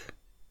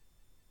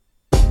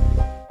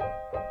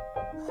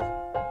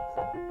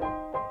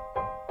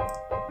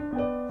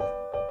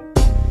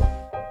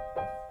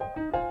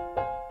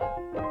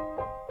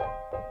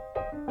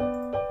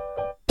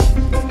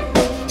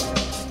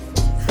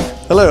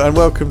Hello and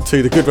welcome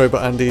to the Good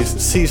Robot Andy's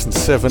Season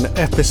 7,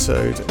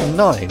 Episode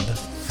 9.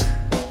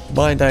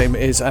 My name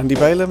is Andy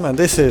Balaam and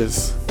this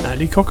is...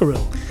 Andy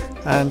Cockerill.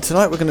 And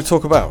tonight we're going to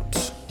talk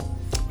about...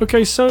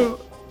 Okay,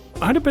 so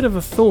I had a bit of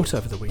a thought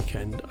over the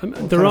weekend.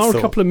 There are a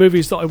couple of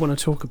movies that I want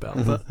to talk about,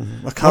 but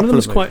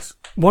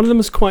one of them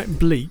is quite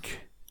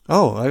bleak.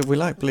 Oh, we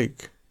like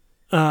bleak.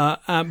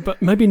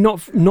 But maybe not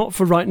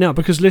for right now,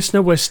 because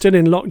listener, we're still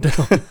in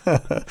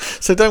lockdown.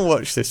 So don't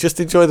watch this. Just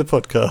enjoy the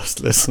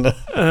podcast,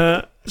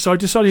 listener. So I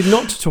decided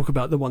not to talk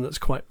about the one that's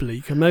quite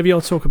bleak, and maybe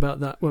I'll talk about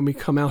that when we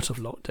come out of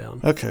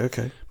lockdown.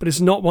 Okay. But it's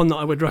not one that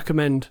I would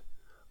recommend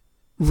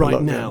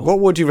right now. What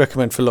would you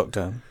recommend for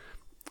lockdown?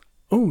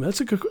 Oh, that's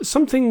a good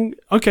something.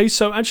 Okay,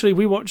 so actually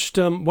we watched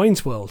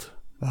Wayne's World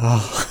on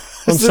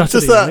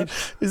Saturday.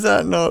 Does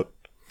that not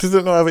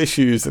have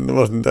issues in the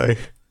modern day?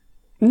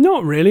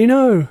 Not really,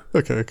 no.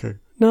 Okay.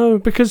 No,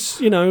 because,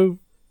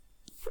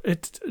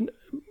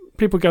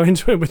 people go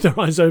into it with their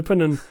eyes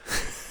open, and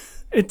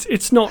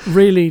it's not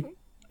really,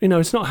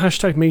 it's not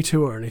hashtag Me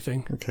Too or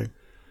anything. Okay.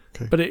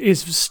 But it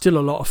is still a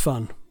lot of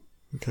fun.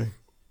 Okay.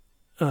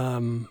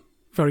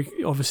 Very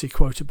obviously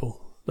quotable.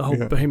 The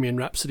whole Bohemian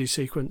Rhapsody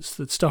sequence,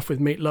 the stuff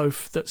with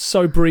Meatloaf that's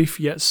so brief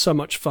yet so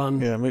much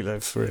fun. Yeah,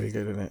 Meatloaf's really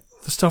good, isn't it?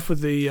 The stuff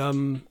with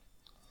the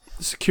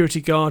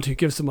security guard who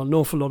gives them an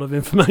awful lot of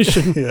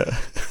information. Yeah.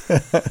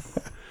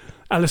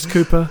 Alice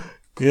Cooper.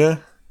 Yeah.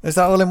 Is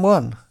that all in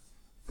one?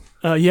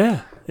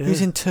 Yeah.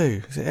 Who's in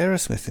 2? Is it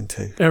Aerosmith in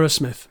 2?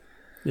 Aerosmith.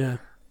 Yeah.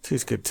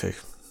 2's good too.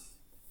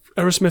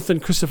 Aerosmith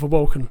and Christopher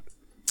Walken.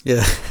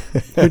 Yeah.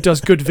 Who does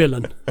good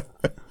villain.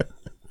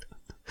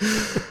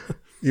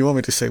 You want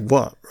me to say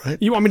what, right?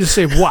 You want me to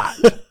say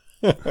what?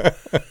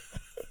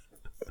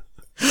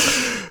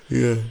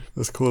 Yeah,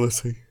 that's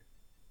quality.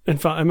 In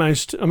fact, I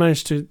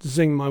managed to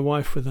zing my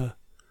wife with a...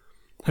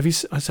 Have you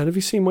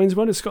seen Wayne's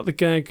World? It's got the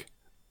gag,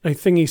 a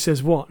thingy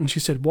says what? And she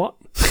said, what?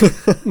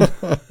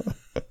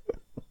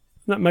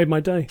 That made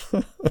my day.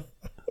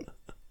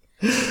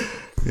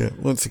 Yeah,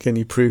 once again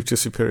you proved your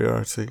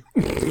superiority.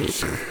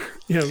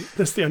 Yeah,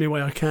 that's the only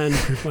way I can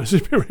prove my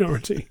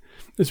superiority,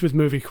 is with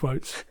movie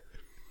quotes.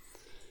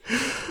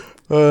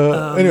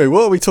 Anyway,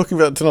 what are we talking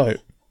about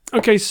tonight?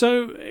 Okay,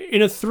 so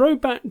in a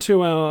throwback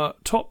to our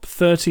top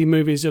 30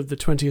 movies of the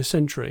 20th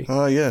century...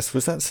 Yes.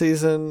 Was that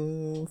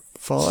season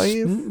 5?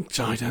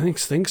 I don't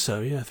think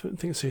so, yeah. I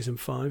think it's season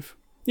 5.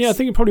 Yeah, I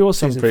think it probably was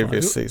season 5. Some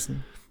previous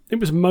season.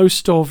 It was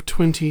most of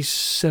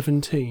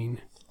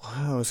 2017.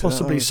 Wow.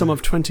 Possibly some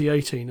of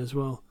 2018 as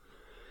well.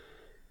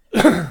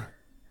 So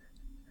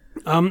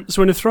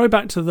in a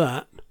throwback to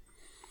that, I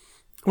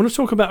want to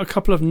talk about a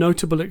couple of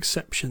notable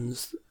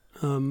exceptions.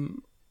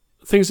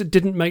 Things that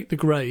didn't make the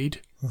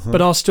grade,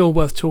 but are still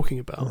worth talking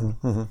about.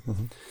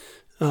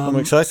 I'm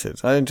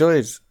excited. I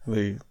enjoyed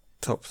the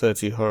top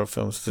 30 horror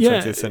films of the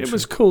 20th century. It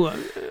was cool.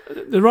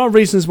 There are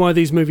reasons why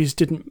these movies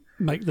didn't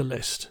make the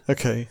list.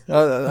 Okay.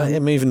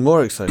 I'm even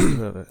more excited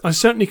about it. I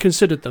certainly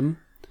considered them,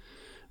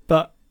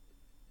 but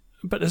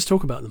let's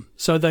talk about them.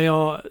 So they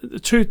are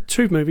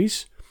two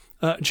movies.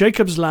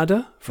 Jacob's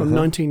Ladder from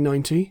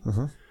 1990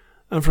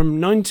 and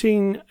from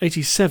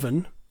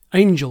 1987,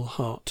 Angel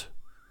Heart.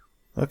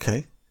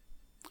 Okay.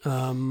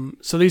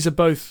 So these are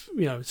both,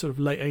 sort of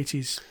late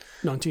 80s,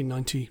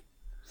 1990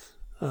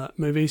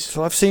 movies.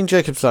 So I've seen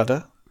Jacob's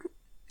Ladder.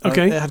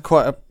 Okay. It had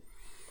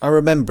I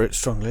remember it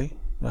strongly.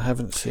 I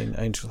haven't seen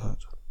Angel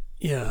Heart.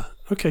 Yeah.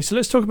 Okay, so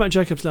let's talk about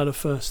Jacob's Ladder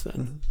first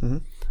then.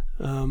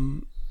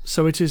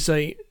 So it is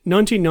a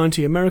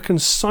 1990 American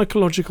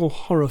psychological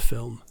horror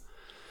film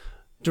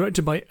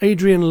directed by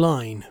Adrian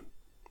Lyne,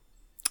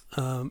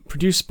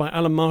 produced by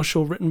Alan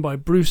Marshall, written by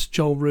Bruce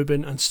Joel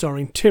Rubin and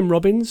starring Tim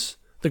Robbins,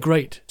 the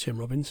great Tim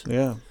Robbins.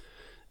 Yeah.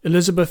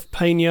 Elizabeth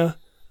Pena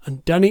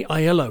and Danny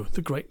Aiello,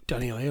 the great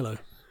Danny Aiello.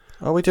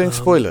 Are we doing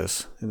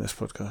spoilers in this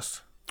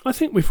podcast? I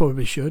think we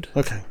probably should.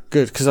 Okay,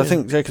 good, because I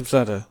think Jacob's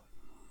Ladder...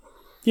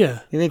 Yeah.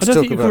 You need to I don't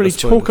talk think you about can really the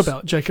spoilers. talk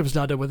about Jacob's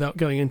Ladder without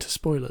going into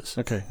spoilers.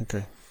 Okay.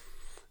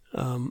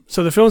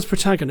 So the film's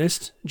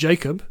protagonist,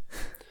 Jacob,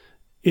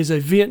 is a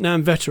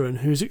Vietnam veteran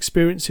whose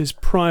experiences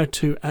prior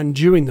to and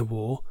during the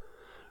war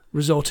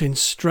result in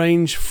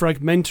strange,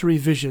 fragmentary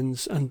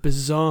visions and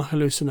bizarre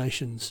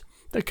hallucinations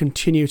that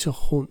continue to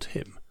haunt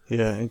him.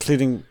 Yeah,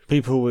 including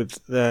people with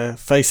their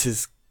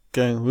faces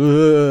going...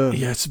 Ugh.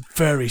 Yeah, it's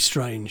very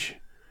strange.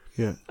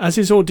 Yeah. As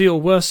his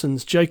ordeal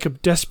worsens,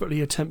 Jacob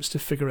desperately attempts to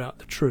figure out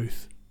the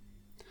truth.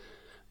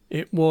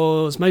 It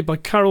was made by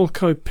Carol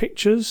Co.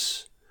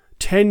 Pictures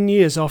 10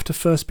 years after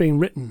first being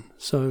written,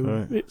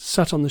 so It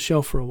sat on the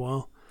shelf for a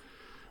while.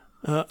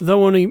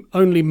 Though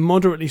only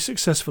moderately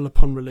successful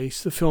upon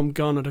release, the film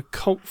garnered a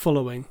cult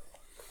following,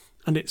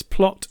 and its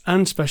plot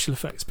and special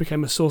effects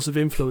became a source of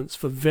influence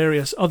for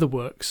various other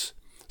works,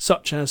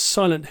 such as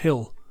Silent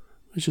Hill,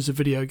 which is a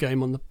video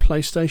game on the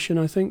PlayStation,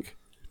 I think.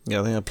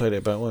 Yeah, I think I played it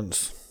about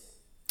once.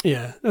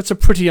 Yeah, that's a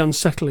pretty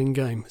unsettling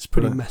game. It's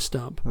pretty messed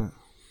up.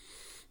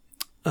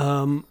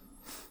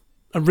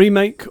 A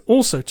remake,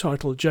 also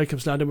titled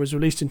Jacob's Ladder, was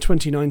released in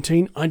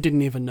 2019. I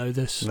didn't even know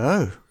this.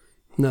 No.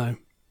 No.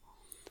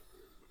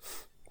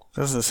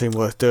 Doesn't seem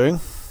worth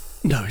doing.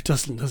 No, it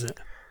doesn't, does it?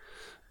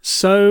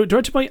 So,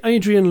 directed by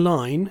Adrian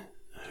Lyne,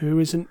 who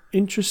is an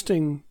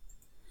interesting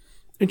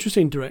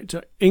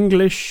director,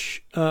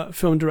 English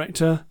film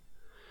director.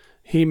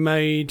 He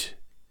made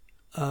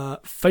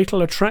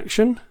Fatal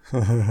Attraction,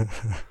 the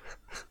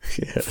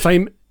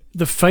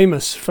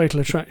famous Fatal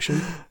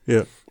Attraction,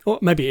 or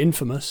maybe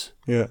infamous.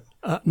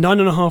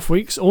 9.5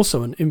 Weeks,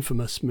 also an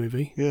infamous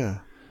movie. Yeah,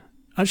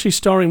 actually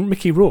starring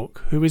Mickey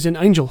Rourke, who is in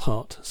Angel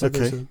Heart. So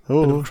there's a bit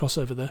of a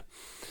crossover there.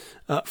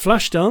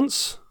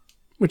 Flashdance,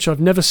 which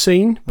I've never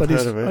seen, but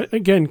is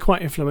again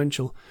quite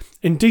influential.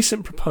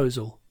 Indecent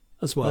Proposal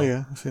as well. Oh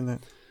yeah, I've seen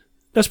that.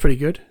 That's pretty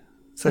good.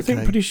 It's okay. I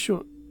think pretty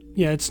sure.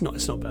 Yeah, it's not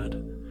bad.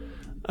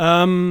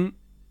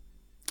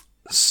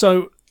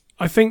 So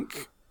I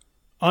think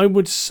I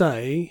would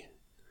say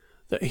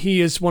that he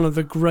is one of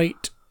the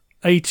great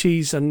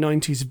 80s and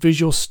 90s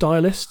visual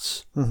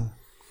stylists. Mm-hmm.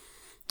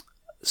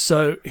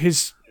 So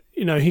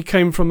he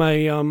came from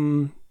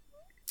a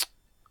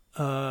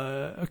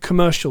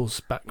commercials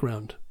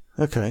background.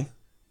 Okay.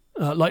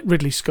 Like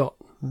Ridley Scott.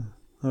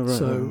 Oh, right,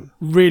 so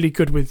really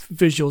good with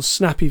visuals,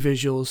 snappy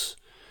visuals.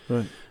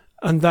 Right.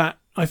 And that,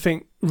 I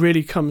think,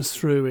 really comes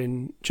through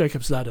in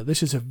Jacob's Ladder.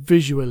 This is a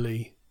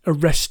visually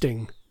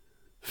arresting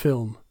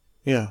film.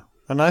 Yeah.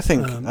 And I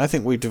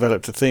think we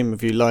developed a theme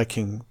of you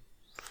liking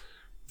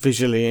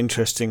visually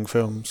interesting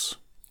films.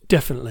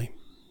 Definitely.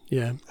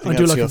 Yeah. I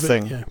do like your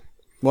thing. Yeah.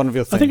 One of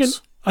your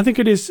things. I think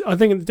it is. I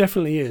think it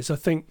definitely is. I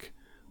think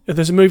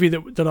there's a movie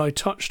that I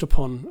touched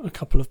upon a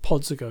couple of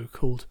pods ago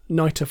called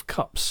Knight of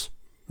Cups,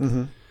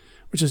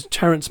 which is a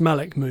Terrence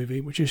Malick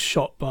movie, which is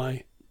shot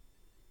by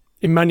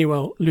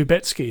Emmanuel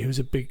Lubezki, who's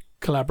a big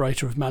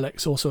collaborator of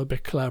Malick's, also a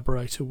big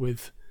collaborator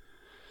with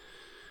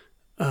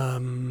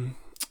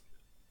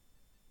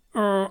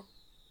no,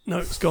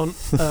 it's gone.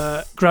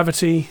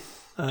 Gravity,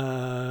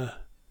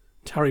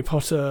 Harry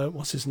Potter,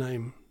 what's his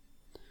name?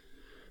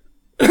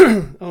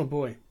 Oh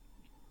boy.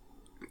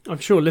 I'm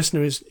sure a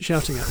listener is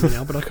shouting at me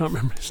now, but I can't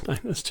remember his name.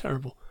 That's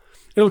terrible.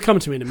 It'll come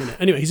to me in a minute.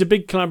 Anyway, he's a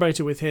big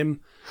collaborator with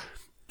him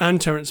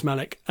and Terrence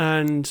Malick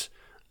and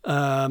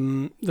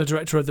the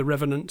director of The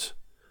Revenant,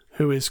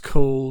 who is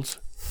called...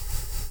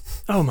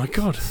 Oh my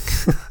God.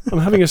 I'm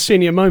having a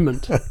senior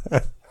moment.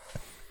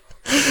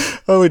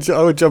 I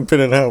would jump in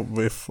and help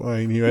if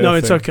I knew anything. No,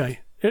 it's okay.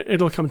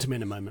 It'll come to me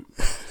in a moment.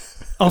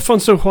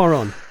 Alfonso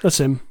Cuarón. That's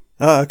him.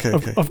 Ah, okay.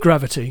 Of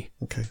Gravity.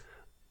 Okay.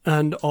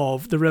 And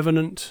of The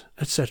Revenant,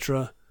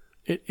 etc.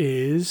 It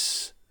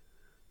is...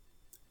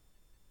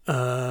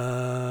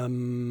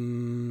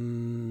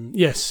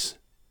 yes.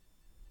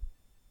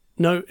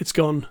 No, it's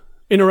gone.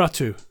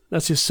 Inarritu.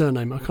 That's his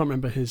surname. I can't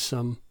remember his...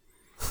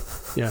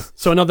 yeah.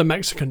 So another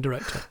Mexican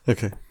director.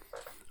 Okay.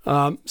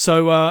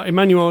 So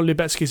Emmanuel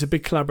Lubezki is a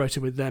big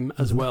collaborator with them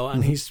as well,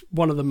 and he's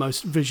one of the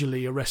most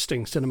visually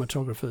arresting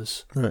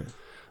cinematographers. Right.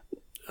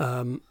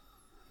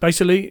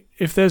 Basically,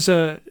 if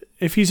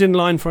he's in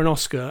line for an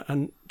Oscar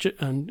and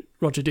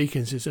Roger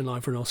Deakins is in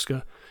line for an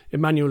Oscar,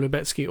 Emmanuel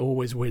Lubezki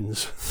always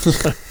wins.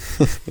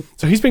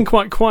 So he's been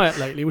quite quiet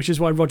lately, which is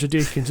why Roger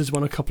Deakins has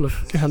won a couple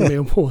of Academy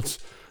Awards.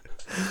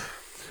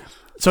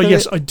 So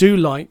yes, I do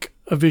like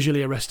a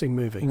visually arresting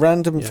movie.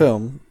 Random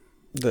film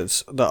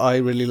that I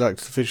really liked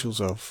the visuals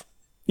of.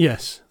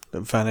 Yes.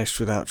 That vanished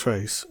without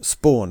trace.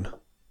 Spawn.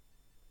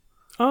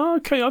 Oh,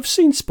 okay, I've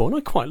seen Spawn.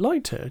 I quite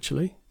liked it,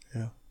 actually.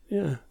 Yeah.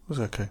 Yeah. It was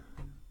okay.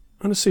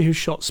 I'm going to see who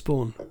shot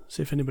Spawn.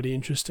 See if anybody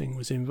interesting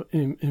was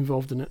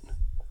involved in it.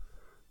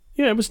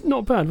 Yeah, it was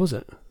not bad, was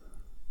it?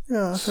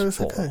 Yeah, I thought it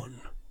was okay.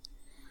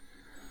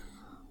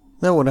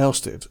 No one else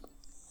did.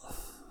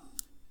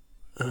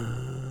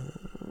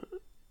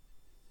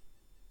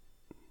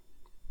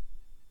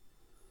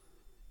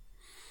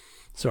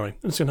 Sorry,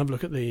 I'm just going to have a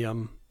look at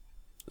the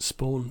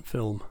Spawn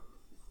film.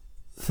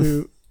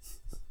 Who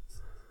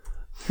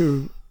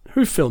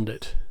filmed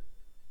it?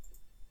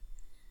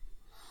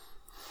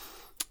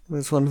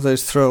 It's one of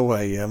those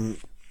throwaway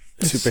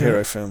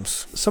superhero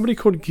films. Somebody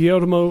called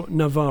Guillermo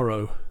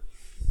Navarro.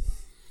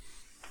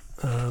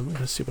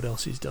 Let's see what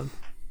else he's done.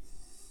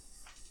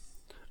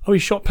 Oh, he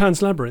shot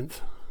Pan's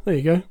Labyrinth. There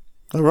you go.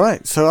 All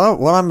right. So,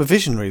 I'm a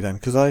visionary then,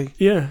 because I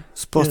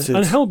spotted... Yeah.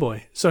 And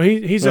Hellboy. So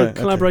he's a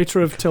collaborator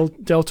of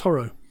Del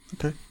Toro.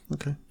 Okay.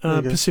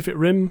 Pacific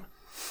Rim.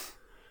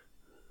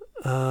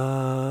 What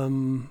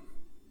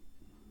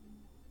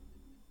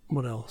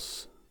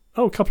else?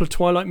 Oh, a couple of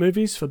Twilight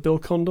movies for Bill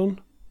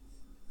Condon.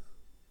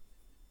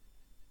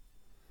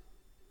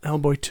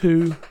 Hellboy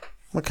 2.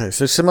 Okay,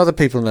 so some other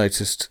people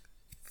noticed.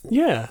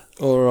 Yeah.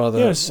 Or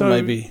rather, so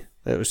maybe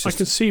it was just... I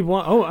can see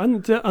why. Oh,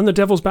 and The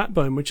Devil's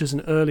Backbone, which is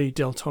an early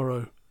Del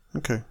Toro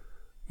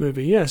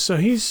movie. Yeah, so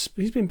he's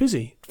been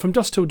busy. From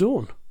Dusk Till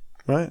Dawn.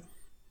 Right.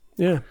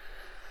 Yeah.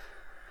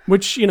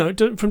 Which,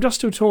 From Dusk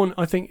Till Dawn,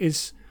 I think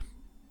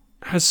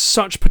has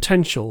such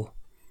potential.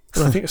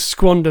 And I think it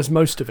squanders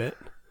most of it.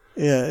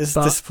 Yeah, it's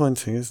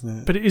disappointing, isn't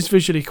it? But it is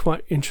visually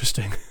quite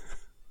interesting.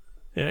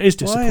 Yeah, it is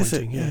disappointing. Why is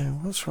it? Yeah,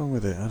 what's wrong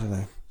with it? I don't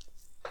know.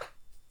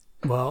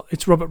 Well,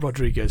 it's Robert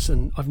Rodriguez,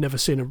 and I've never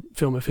seen a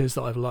film of his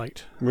that I've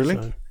liked. Really?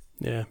 So,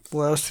 yeah.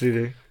 What else did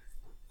he do?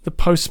 The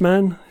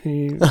Postman,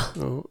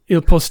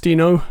 Il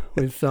Postino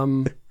with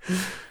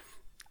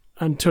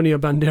Antonio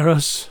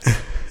Banderas.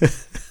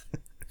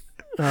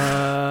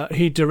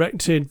 He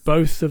directed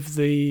both of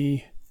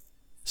the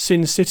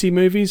Sin City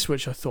movies,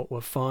 which I thought were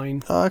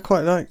fine. I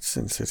quite liked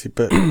Sin City,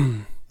 but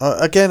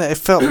again, it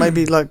felt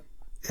maybe like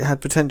it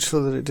had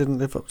potential that it didn't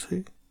live up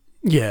to.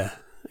 Yeah,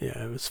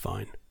 it was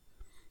fine.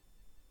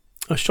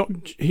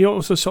 He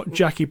also shot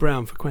Jackie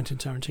Brown for Quentin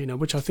Tarantino,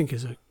 which I think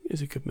is a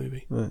good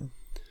movie. Right.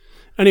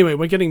 Anyway,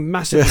 we're getting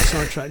massively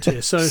sidetracked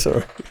here. So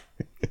sorry,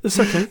 that's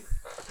okay.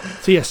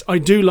 So yes, I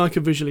do like a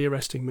visually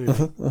arresting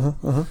movie.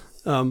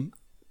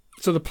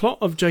 So the plot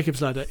of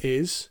Jacob's Ladder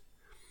is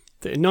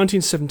that in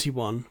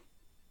 1971,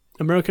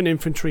 American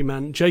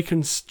infantryman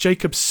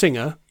Jacob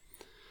Singer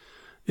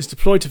is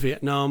deployed to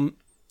Vietnam.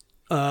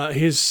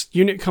 His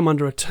unit come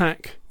under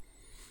attack,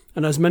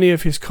 and as many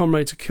of his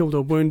comrades are killed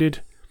or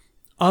wounded,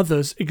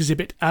 others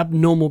exhibit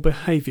abnormal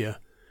behaviour,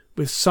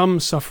 with some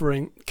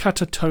suffering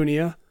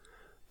catatonia,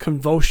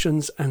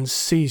 convulsions and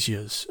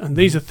seizures. And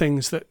these are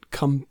things that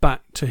come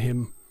back to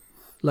him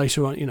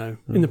later on,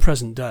 in the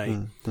present day.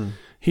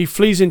 He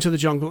flees into the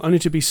jungle only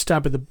to be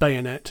stabbed with a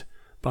bayonet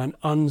by an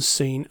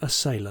unseen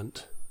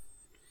assailant.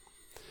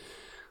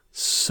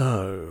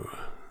 So,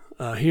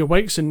 he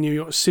awakes in New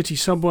York City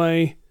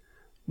subway,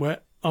 where,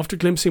 after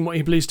glimpsing what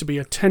he believes to be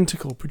a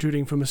tentacle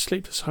protruding from a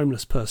sleepless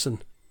homeless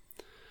person,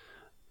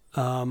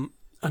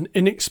 an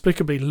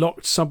inexplicably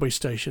locked subway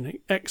station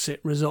exit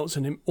results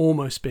in him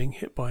almost being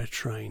hit by a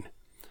train.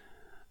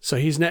 So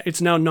it's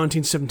now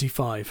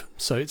 1975,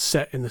 so it's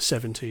set in the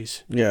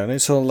 70s. Yeah, and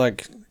it's all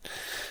like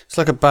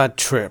a bad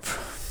trip.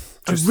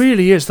 It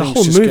really is. The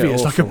whole movie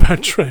is like a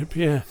bad trip,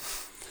 yeah.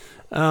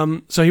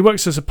 So he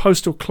works as a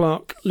postal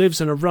clerk, lives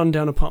in a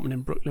rundown apartment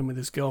in Brooklyn with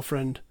his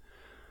girlfriend.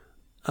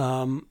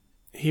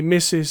 He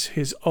misses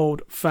his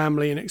old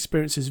family and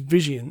experiences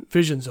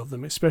visions of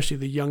them, especially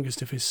the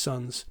youngest of his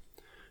sons,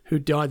 who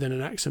died in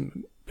an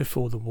accident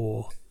before the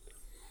war.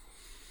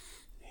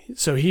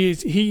 So he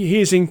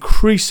is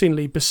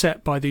increasingly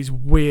beset by these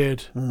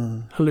weird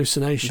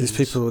hallucinations.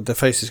 These people with their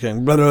faces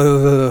going blah, blah,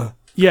 blah, blah.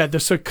 Yeah,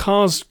 so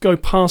cars go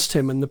past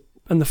him and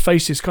the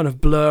faces kind of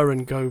blur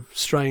and go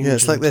strange. Yeah,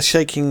 it's like they're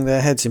shaking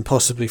their heads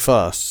impossibly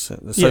fast.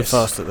 They're so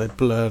fast that they're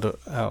blurred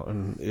out,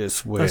 and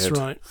it's weird. That's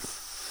right.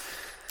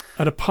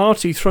 At a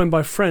party thrown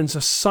by friends,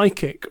 a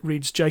psychic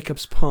reads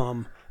Jacob's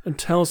palm and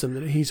tells him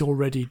that he's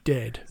already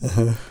dead.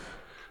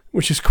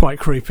 Which is quite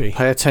creepy.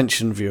 Pay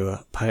attention, viewer.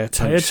 Pay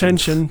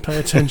attention. Pay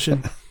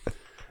attention.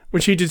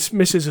 Which he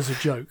dismisses as a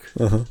joke.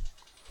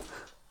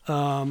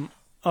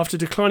 After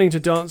declining to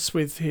dance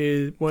with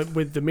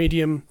the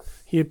medium,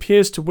 he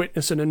appears to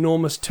witness an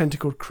enormous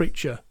tentacled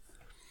creature.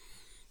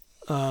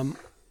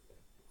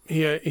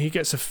 He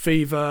gets a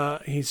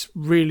fever. He's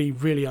really,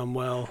 really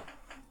unwell.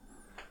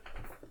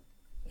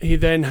 He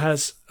then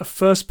has a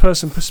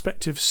first-person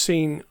perspective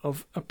scene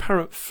of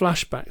apparent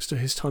flashbacks to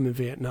his time in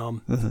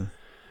Vietnam.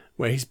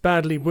 Where he's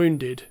badly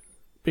wounded,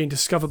 being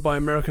discovered by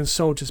American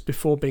soldiers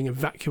before being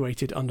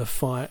evacuated under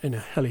fire in a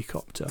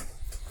helicopter.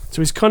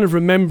 So he's kind of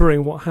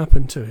remembering what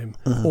happened to him,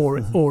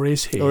 or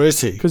is he? Or is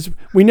he? Because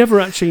we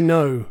never actually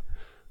know.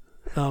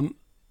 I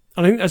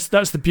think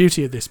that's the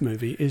beauty of this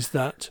movie, is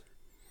that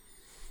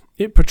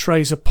it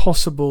portrays a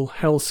possible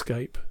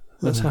hellscape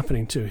that's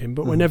happening to him,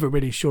 but we're never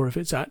really sure if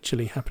it's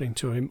actually happening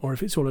to him or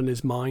if it's all in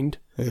his mind.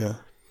 Yeah.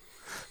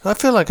 I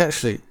feel like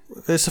actually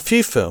there's a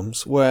few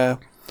films where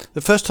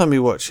the first time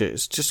you watch it,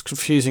 it's just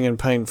confusing and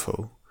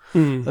painful.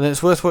 And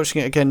it's worth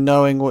watching it again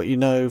knowing what you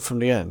know from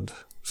the end.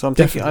 So I'm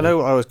thinking, I know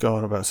what I was going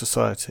on about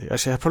Society.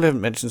 Actually, I probably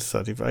haven't mentioned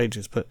Society for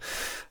ages, but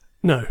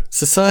no,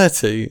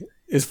 Society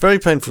is very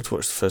painful to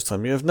watch the first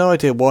time. You have no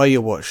idea why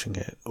you're watching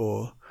it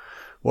or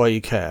why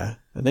you care.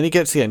 And then you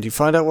get to the end, you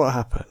find out what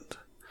happened,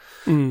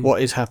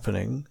 what is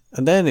happening,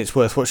 and then it's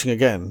worth watching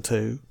again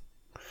to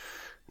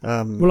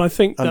I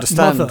think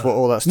understand what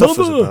all that stuff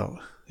is about.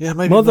 Yeah,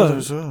 maybe Mother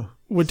as well.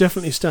 Would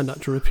definitely stand up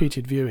to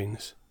repeated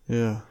viewings.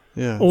 Yeah.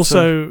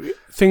 Also,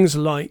 things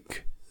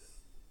like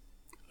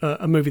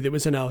a movie that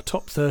was in our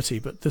top 30,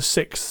 but The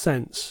Sixth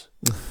Sense.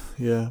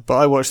 Yeah, but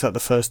I watched that the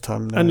first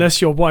time now.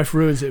 Unless your wife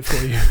ruins it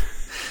for you.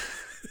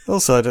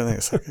 Also, I don't think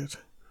it's so good.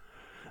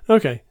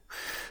 Okay.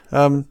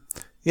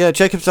 Yeah,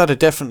 Jacob's Ladder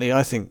definitely,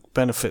 I think,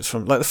 benefits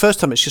from... Like, the first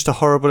time, it's just a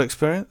horrible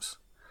experience.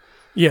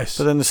 Yes.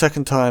 But then the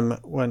second time,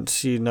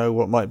 once you know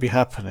what might be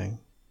happening,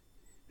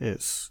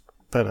 it's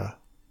better.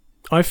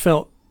 I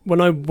felt...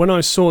 When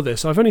I saw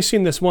this, I've only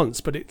seen this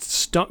once, but it's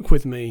stuck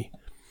with me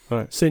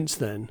since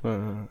then.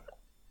 Right.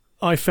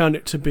 I found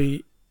it to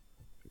be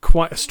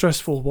quite a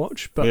stressful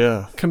watch,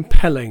 but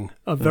compelling,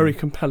 a very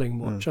compelling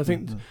watch. I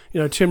think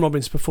Tim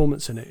Robbins'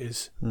 performance in it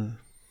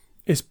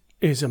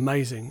is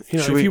amazing.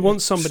 If you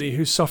want somebody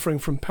who's suffering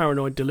from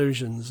paranoid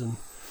delusions and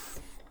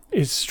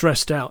is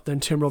stressed out, then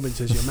Tim Robbins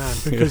is your man,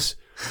 because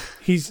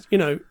he's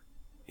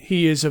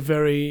he is a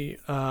very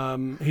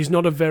he's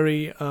not a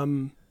very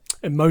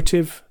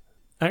emotive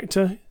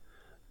actor.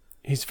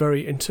 He's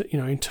very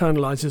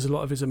internalizes a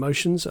lot of his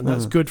emotions, and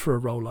that's good for a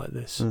role like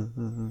this.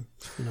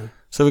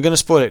 So we're going to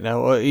spoil it now,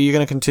 or are you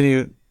going to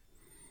continue?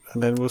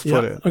 and then we'll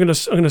spoil it. I'm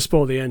gonna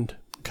spoil the end.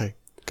 Okay,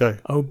 go.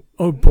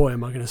 Oh boy,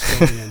 am I going to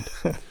spoil the end.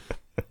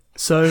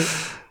 So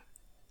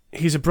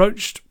he's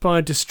approached by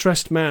a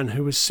distressed man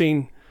who was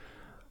seen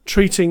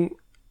treating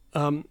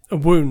a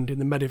wound in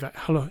the medevac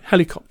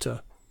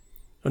helicopter,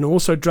 and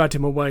also dragged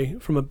him away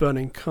from a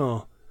burning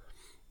car.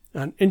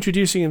 And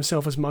introducing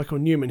himself as Michael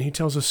Newman, he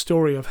tells a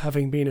story of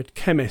having been a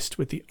chemist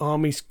with the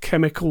Army's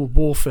Chemical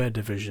Warfare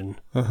Division,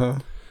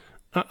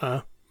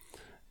 where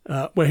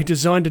he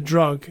designed a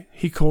drug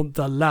he called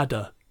the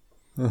Ladder,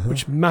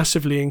 which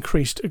massively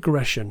increased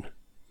aggression.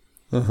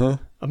 And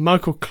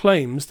Michael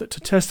claims that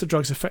to test the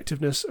drug's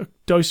effectiveness, a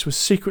dose was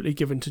secretly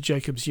given to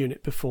Jacob's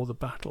unit before the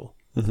battle,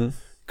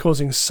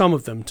 causing some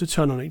of them to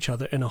turn on each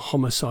other in a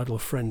homicidal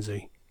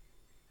frenzy.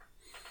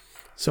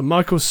 So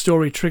Michael's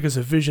story triggers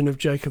a vision of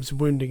Jacob's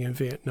wounding in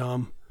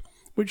Vietnam,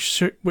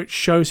 which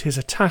shows his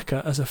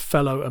attacker as a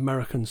fellow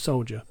American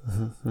soldier.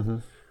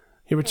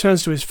 He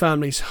returns to his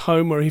family's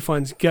home, where he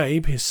finds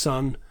Gabe, his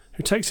son,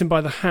 who takes him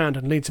by the hand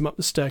and leads him up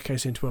the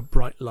staircase into a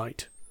bright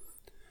light.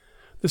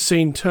 The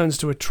scene turns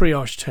to a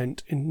triage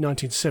tent in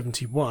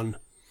 1971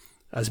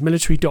 as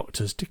military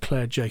doctors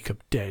declare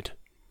Jacob dead.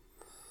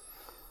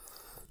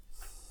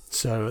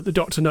 So the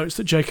doctor notes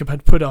that Jacob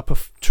had put up a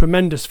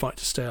tremendous fight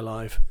to stay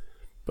alive,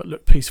 but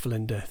looked peaceful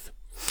in death.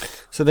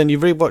 So then you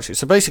rewatch it.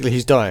 So basically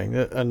he's dying,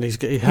 and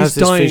he has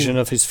this vision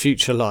of his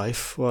future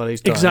life while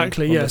he's dying.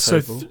 Exactly, yeah.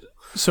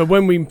 So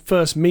when we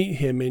first meet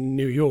him in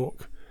New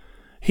York,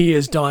 he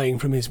is dying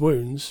from his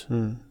wounds.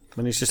 And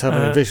he's just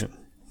having a vision.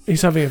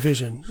 He's having a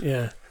vision,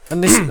 yeah.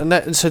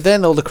 And so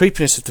then all the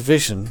creepiness of the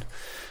vision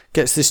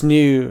gets this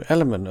new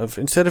element of,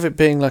 instead of it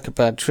being like a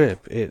bad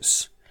trip,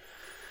 it's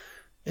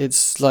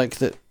like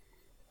that.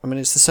 I mean,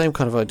 it's the same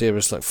kind of idea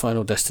as like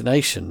Final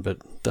Destination, but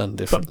done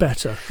differently. But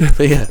better.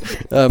 But yeah,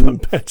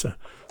 but better.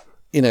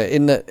 You know,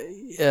 in that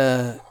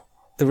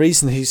the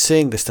reason he's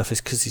seeing this stuff is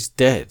because he's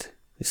dead,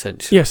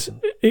 essentially. Yes,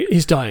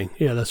 he's dying.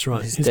 Yeah, that's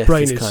right. His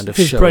brain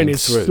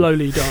is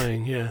slowly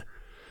dying. Yeah.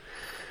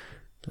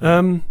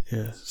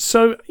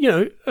 So,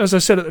 as I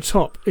said at the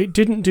top, it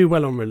didn't do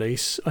well on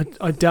release.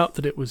 I doubt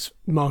that it was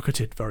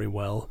marketed very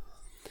well.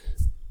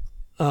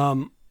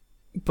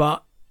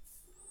 But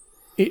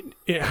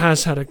it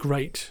has had a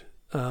great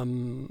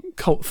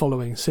cult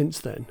following since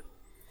then.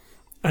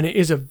 And it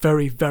is a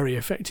very, very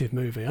effective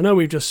movie. I know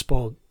we've just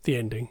spoiled the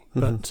ending,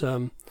 but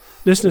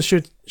listeners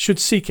should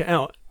seek it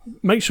out.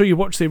 Make sure you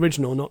watch the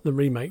original, not the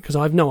remake, because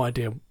I have no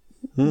idea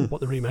what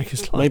the remake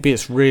is like. Maybe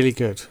it's really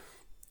good.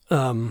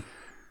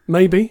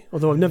 Maybe,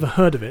 although I've never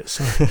heard of it,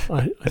 so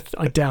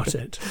I doubt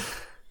it.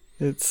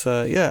 It's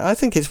I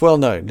think it's well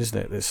known, isn't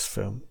it, this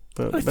film?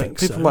 But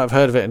people might have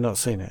heard of it and not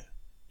seen it.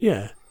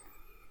 Yeah.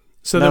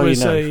 So there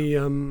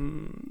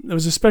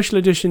was a special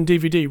edition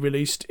DVD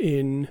released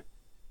in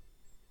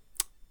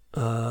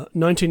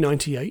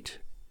 1998,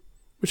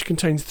 which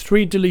contains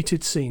 3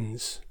 deleted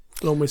scenes,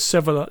 along with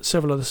several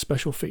other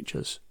special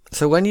features.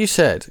 So when you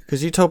said,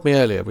 because you told me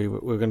earlier we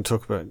were going to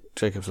talk about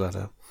Jacob's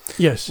Ladder.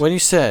 Yes. When you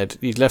said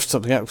you'd left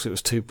something out because it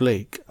was too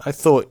bleak, I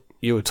thought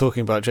you were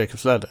talking about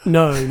Jacob's Ladder.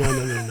 No.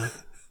 No.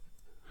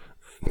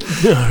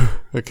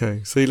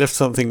 Okay, so you left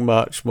something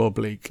much more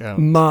bleak out.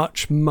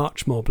 Much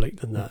more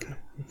bleak than that. Okay.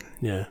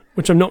 Yeah,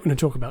 which I'm not going to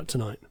talk about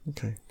tonight.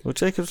 Okay. Well,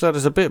 Jacob's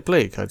Ladder's a bit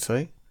bleak, I'd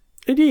say.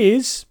 It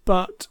is,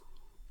 but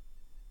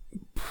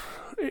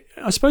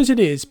I suppose it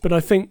is, but I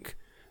think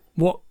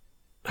what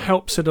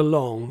helps it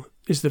along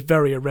is the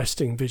very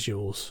arresting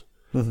visuals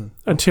and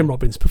Tim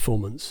Robbins'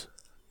 performance,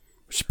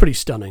 which is pretty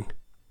stunning.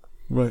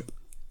 Right.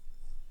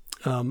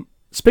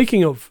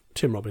 Speaking of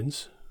Tim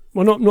Robbins,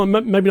 well,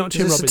 maybe not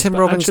Tim Robbins. Is this a Tim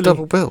Robbins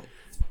double bill?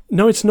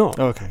 No, it's not.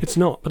 Oh, okay. It's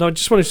not. But I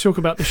just wanted to talk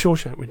about the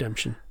Shawshank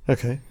Redemption.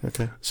 Okay.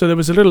 So there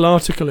was a little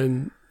article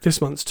in this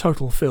month's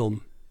Total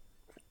Film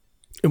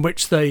in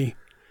which the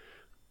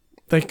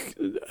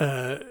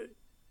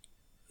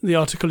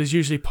article is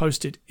usually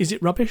posted, is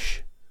it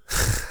rubbish?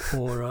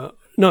 Or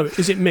no,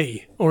 is it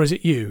me? Or is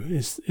it you?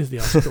 Is the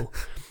article.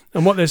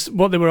 And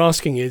what they were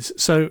asking is,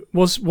 so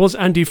was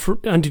Andy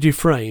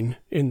Dufresne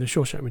in the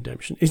Shawshank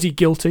Redemption, is he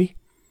guilty?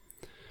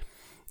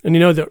 And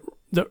you know that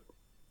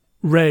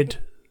Red,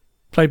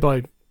 played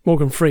by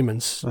Morgan Freeman,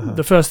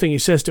 the first thing he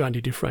says to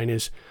Andy Dufresne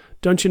is,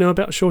 don't you know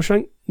about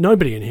Shawshank?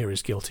 Nobody in here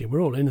is guilty.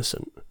 We're all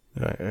innocent.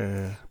 Right,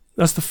 yeah.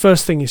 That's the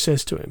first thing he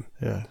says to him.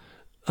 Yeah.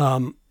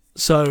 And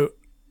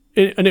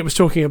it was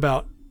talking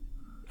about,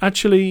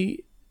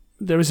 actually,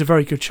 there is a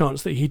very good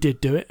chance that he did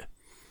do it.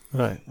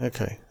 Right,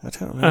 okay. I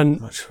don't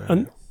remember much about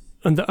it.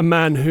 And that a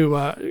man who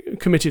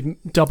committed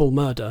double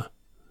murder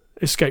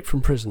escaped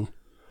from prison.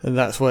 And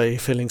that's why you're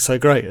feeling so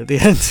great at the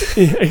end.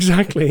 Yeah,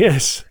 exactly,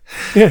 yes.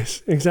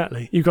 Yes,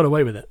 exactly. You got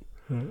away with it.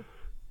 Right.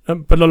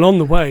 But along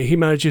the way, he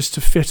manages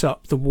to fit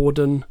up the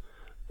warden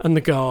and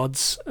the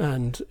guards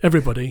and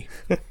everybody.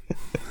 I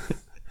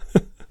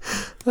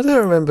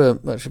don't remember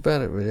much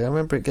about it, really. I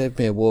remember it gave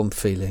me a warm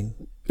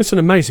feeling. It's an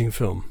amazing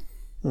film.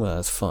 Well,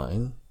 that's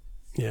fine.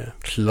 Yeah.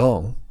 It's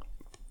long.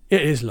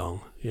 It is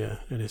long. Yeah,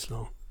 it is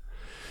long.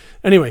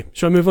 Anyway,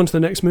 shall I move on to the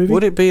next movie?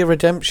 Would it be a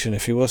redemption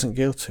if he wasn't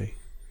guilty?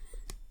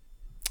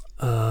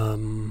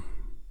 So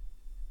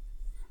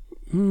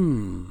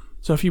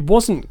if he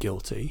wasn't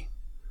guilty,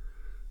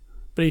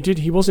 but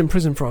he was in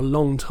prison for a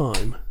long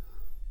time.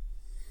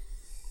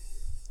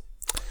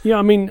 Yeah,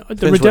 I mean,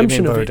 the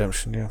redemption of it.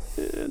 Redemption, yeah.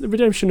 The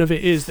redemption of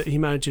it is that he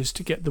manages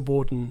to get the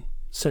warden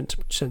sent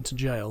to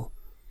jail.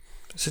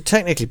 So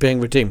technically, being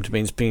redeemed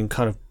means being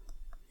kind of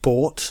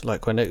bought,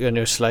 like when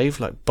you're a slave,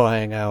 like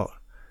buying out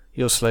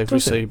your slavery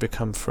so you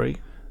become free.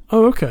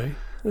 Oh, okay.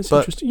 That's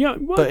interesting. Yeah,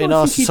 but in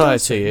our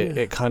society,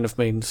 it kind of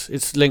means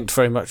it's linked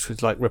very much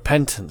with like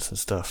repentance and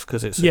stuff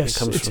because it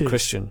comes from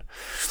Christian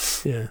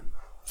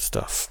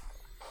stuff.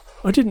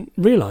 I didn't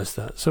realise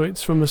that. So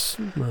it's from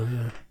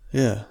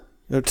Yeah.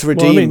 To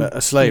redeem a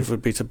slave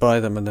would be to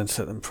buy them and then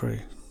set them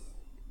free.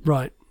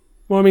 Right.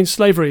 Well, I mean,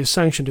 slavery is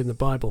sanctioned in the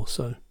Bible,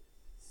 so.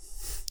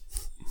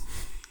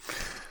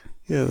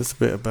 Yeah, there's a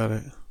bit about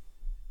it.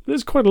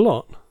 There's quite a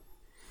lot.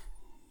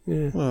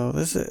 Yeah. Well,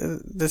 there's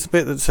a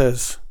bit that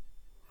says,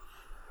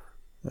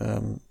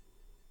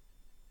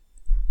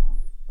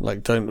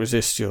 like, don't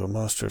resist your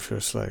master if you're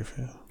a slave.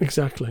 Yeah.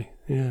 Exactly.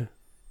 Yeah.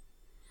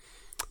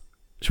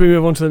 Should we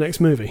move on to the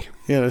next movie?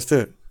 Yeah, let's do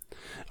it.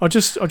 I'll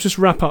just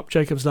wrap up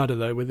Jacob's Ladder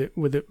though with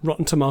it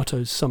Rotten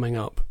Tomatoes summing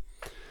up.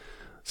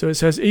 So it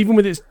says, even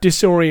with its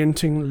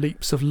disorienting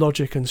leaps of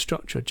logic and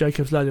structure,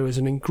 Jacob's Ladder is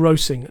an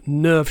engrossing,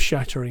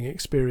 nerve-shattering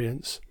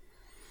experience.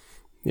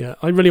 Yeah,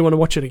 I really want to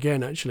watch it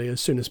again, actually, as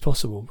soon as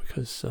possible,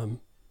 because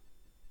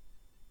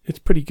it's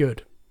pretty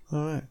good.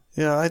 All right.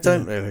 Yeah, I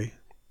don't really.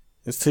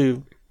 It's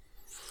too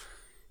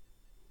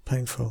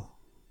painful.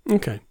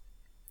 Okay.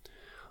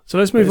 So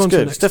let's move on to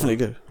the next It's definitely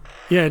good.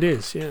 Yeah, it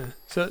is, yeah.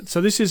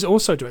 So this is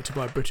also directed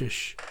by a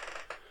British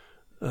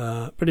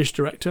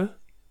director,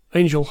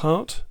 Angel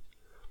Heart.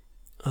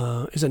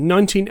 Is a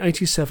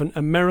 1987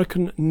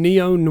 American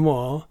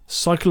neo-noir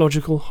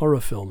psychological horror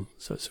film.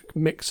 So it's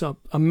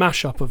a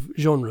mash-up of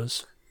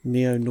genres.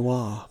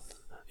 Neo-noir.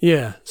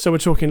 Yeah, so we're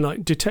talking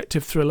like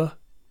detective thriller.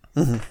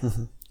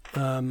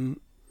 An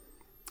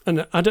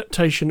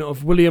adaptation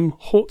of William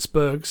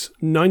Hauksberg's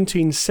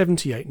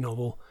 1978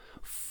 novel,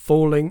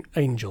 Falling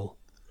Angel.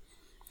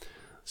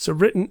 So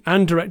written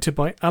and directed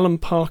by Alan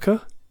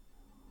Parker,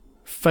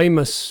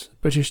 famous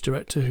British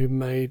director who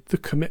made The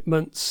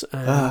Commitments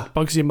and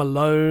Bugsy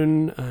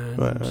Malone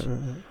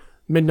and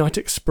Midnight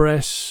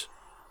Express.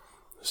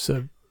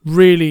 So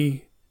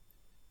really,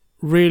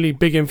 really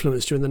big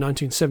influence during the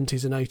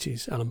 1970s and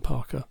 80s, Alan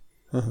Parker.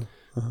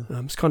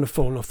 It's kind of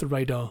fallen off the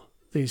radar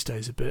these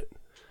days a bit.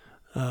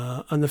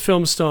 And the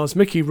film stars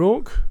Mickey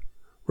Rourke,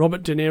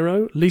 Robert De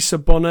Niro, Lisa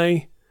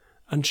Bonet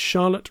and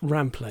Charlotte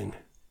Rampling.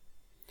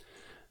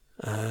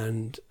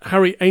 And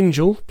Harry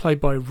Angel,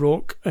 played by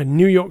Rourke, a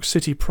New York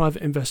City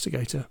private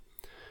investigator,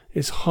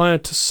 is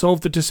hired to solve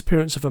the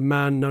disappearance of a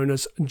man known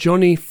as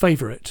Johnny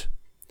Favorite.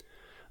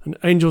 And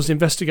Angel's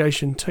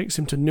investigation takes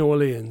him to New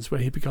Orleans,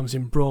 where he becomes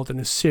embroiled in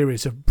a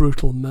series of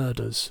brutal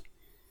murders.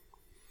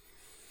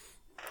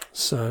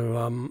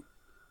 So,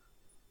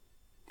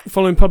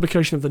 following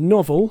publication of the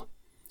novel,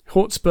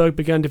 Hauksberg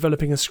began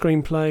developing a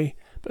screenplay,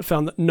 but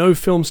found that no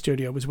film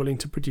studio was willing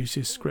to produce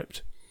his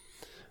script.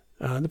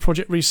 The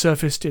project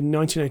resurfaced in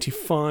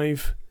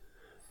 1985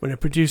 when a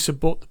producer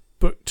brought the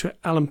book to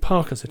Alan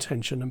Parker's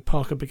attention, and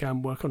Parker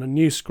began work on a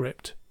new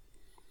script.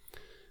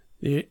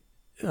 This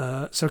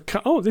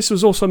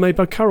was also made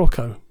by Carol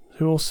Coe,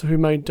 who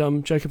made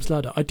Jacob's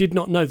Ladder. I did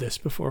not know this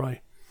before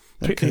I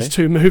picked these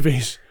two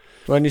movies.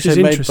 When you said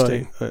made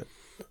by,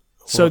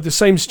 so the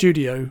same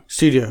studio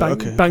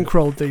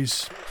bankrolled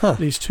these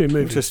two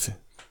movies. Interesting.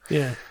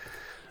 Yeah.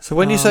 So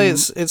when you say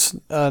it's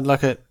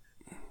like a.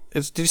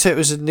 Did you say it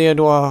was a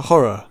neo-noir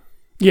horror?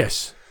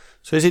 Yes.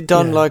 So is it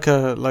done like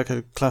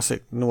a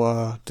classic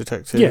noir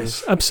detective?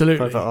 Yes,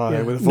 absolutely. Private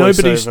eye with a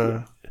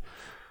voiceover?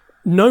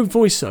 No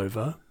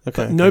voiceover.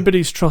 Okay.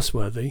 Nobody's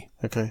trustworthy.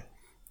 Okay.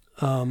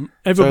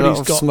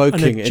 Everybody's got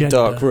smoking an agenda. in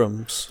dark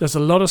rooms. There's a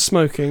lot of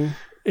smoking.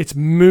 It's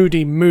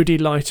moody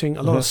lighting.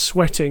 A lot of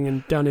sweating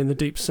and down in the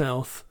deep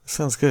south.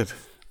 Sounds good.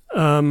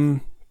 I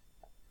mean,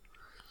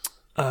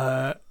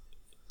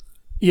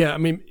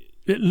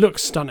 it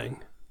looks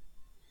stunning.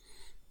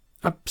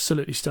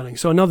 Absolutely stunning.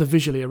 So another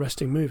visually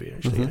arresting movie,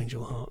 actually,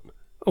 Angel Heart.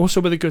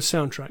 Also with a good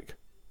soundtrack.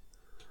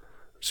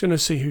 I'm just going to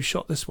see who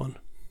shot this one.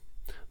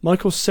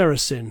 Michael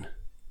Saracen.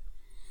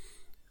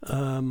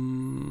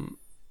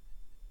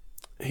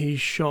 He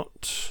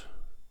shot...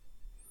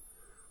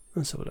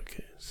 Let's have a look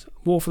here.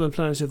 War for the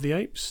Planet of the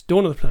Apes.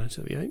 Dawn of the Planet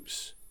of the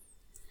Apes.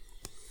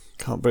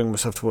 Can't bring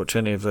myself to watch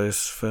any of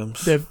those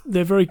films.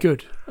 They're very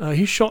good.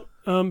 He shot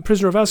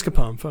Prisoner of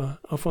Azkaban for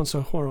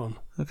Alfonso Cuarón.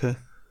 Okay.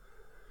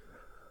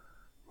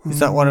 Is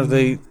that one of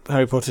the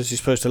Harry Potters you're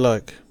supposed to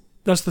like?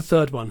 That's the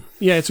third one.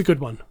 Yeah, it's a good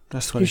one.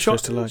 That's the one you're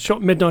supposed to like.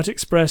 Shot Midnight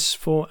Express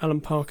for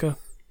Alan Parker.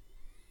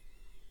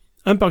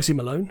 And Bugsy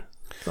Malone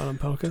for Alan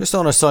Parker. Just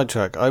on a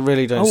sidetrack, I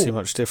really don't see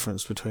much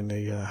difference between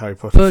the Harry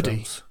Potter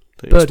films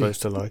that you're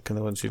supposed to like and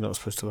the ones you're not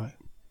supposed to like.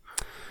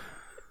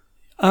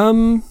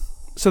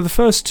 So the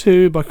first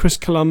two by Chris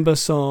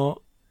Columbus are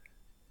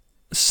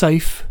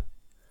safe.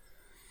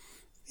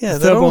 Yeah,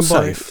 they're all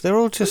safe. They're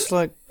all just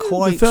like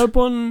quite the third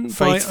one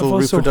faithful by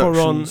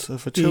reproductions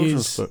of a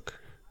children's book.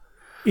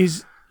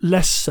 Is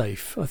less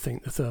safe, I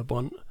think, the third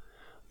one.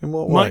 In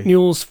what way? Mike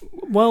Newell's,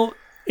 well,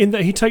 in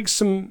that he takes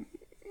some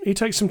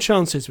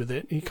chances with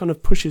it. He kind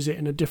of pushes it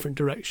in a different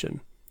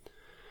direction.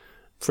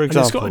 For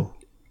example?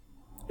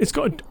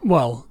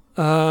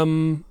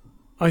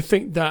 I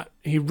think that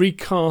he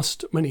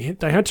recast,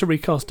 they had to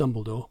recast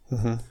Dumbledore,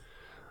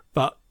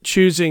 but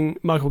choosing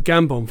Michael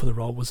Gambon for the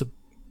role was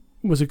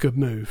a good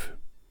move.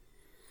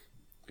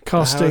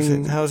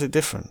 Casting. How is it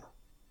different?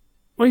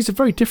 Well, he's a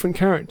very different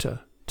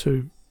character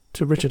to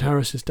Richard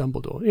Harris's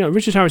Dumbledore. You know,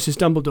 Richard Harris's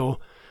Dumbledore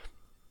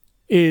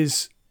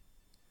is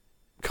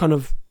kind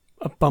of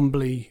a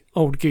bumbly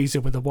old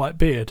geezer with a white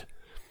beard,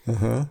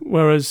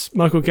 whereas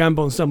Michael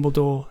Gambon's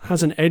Dumbledore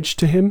has an edge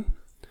to him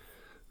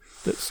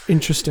that's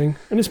interesting,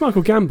 and it's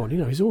Michael Gambon. You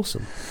know, he's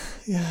awesome.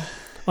 Yeah.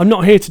 I'm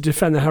not here to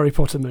defend the Harry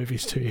Potter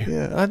movies to you.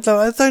 Yeah, I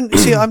don't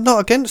see. I'm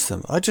not against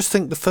them. I just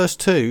think the first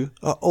two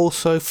are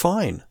also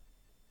fine.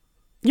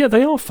 Yeah,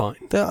 they are fine.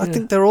 I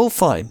think they're all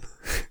fine.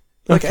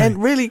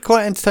 And really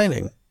quite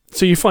entertaining.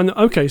 So you find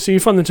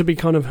them to be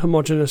kind of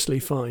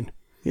homogeneously fine.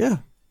 Yeah.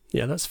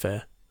 Yeah, that's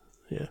fair.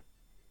 Yeah.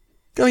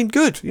 Going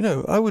good. You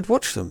know, I would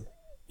watch them.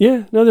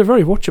 Yeah. No, they're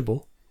very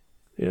watchable.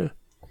 Yeah.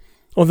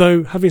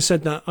 Although, having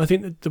said that, I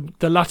think that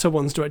the latter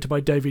ones directed by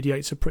David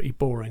Yates are pretty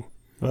boring.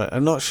 Right,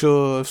 I'm not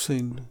sure I've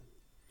seen...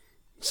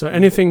 So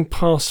anything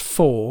past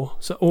 4,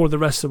 so all of the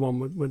rest of the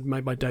one were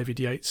made by David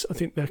Yates, I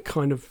think they're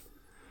kind of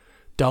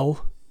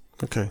dull.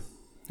 Okay.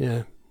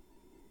 Yeah.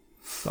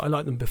 But I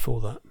liked them before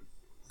that.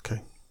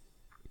 Okay.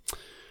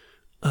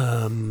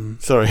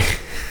 Sorry.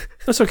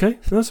 That's okay.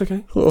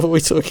 What are we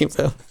talking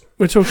about?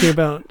 We're talking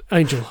about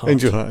Angel Heart.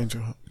 Angel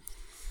Heart.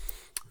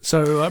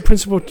 So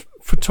principal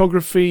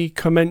photography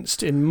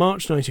commenced in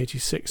March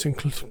 1986 and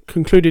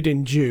concluded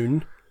in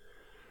June.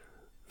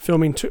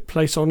 Filming took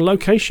place on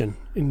location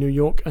in New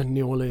York and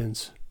New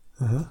Orleans.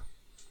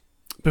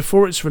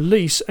 Before its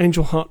release,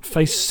 Angel Heart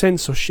faced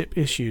censorship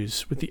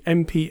issues with the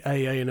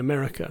MPAA in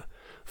America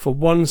for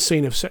one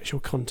scene of sexual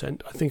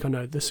content. I think I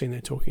know the scene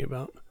they're talking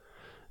about.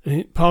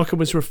 And Parker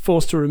was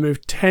forced to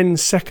remove 10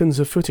 seconds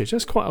of footage.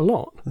 That's quite a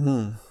lot.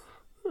 To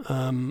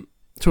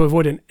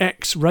avoid an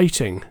X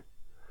rating.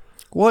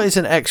 What is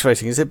an X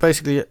rating? Is it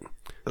basically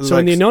so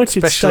in the United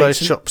specialized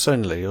States, shops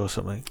only or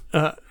something?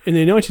 In the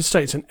United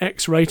States, an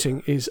X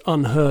rating is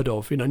unheard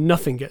of. You know,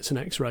 nothing gets an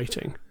X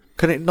rating.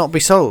 Can it not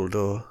be sold,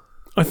 or?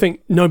 I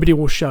think nobody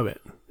will show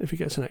it if it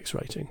gets an X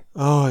rating.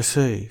 Oh, I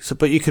see. So,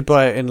 but you could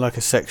buy it in like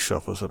a sex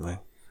shop or something.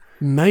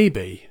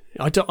 Maybe.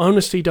 I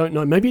honestly don't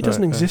know. Maybe it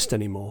doesn't exist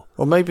anymore.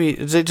 Or maybe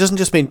it doesn't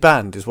just mean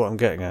banned, is what I'm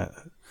getting at.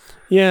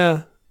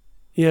 Yeah.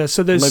 Yeah,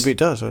 so there's... Maybe it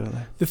does, I don't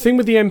know. The thing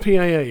with the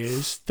MPAA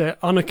is they're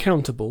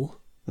unaccountable.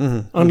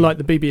 Unlike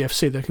the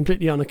BBFC, they're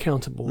completely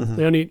unaccountable.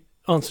 They only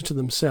answer to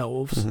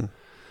themselves.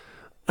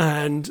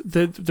 And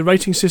the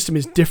rating system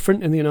is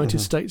different in the United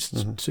States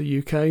to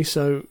UK.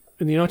 So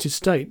in the United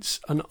States,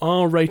 an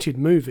R-rated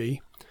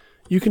movie,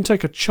 you can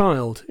take a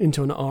child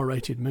into an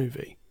R-rated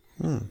movie.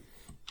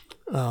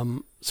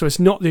 So it's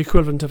not the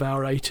equivalent of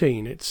our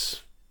 18.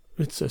 It's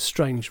a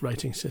strange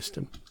rating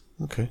system.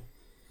 Okay.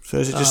 So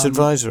is it just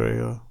advisory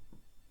or?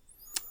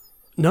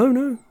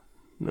 No.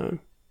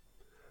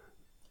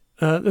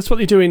 That's what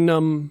they do in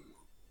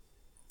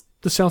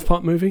the South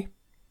Park movie.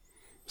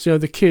 So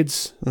the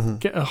kids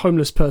get a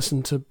homeless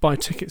person to buy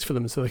tickets for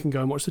them so they can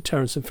go and watch the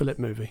Terrence and Phillip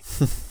movie,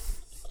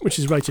 which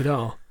is rated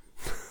R.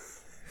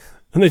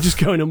 And they just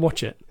go in and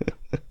watch it.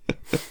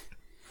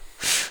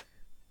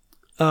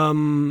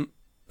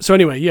 So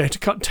anyway, yeah, to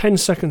cut 10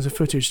 seconds of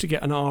footage to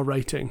get an R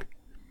rating.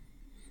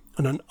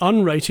 And an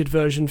unrated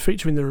version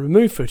featuring the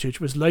removed footage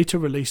was later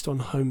released on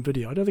home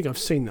video. I don't think I've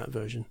seen that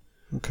version.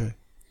 Okay.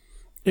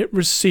 It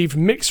received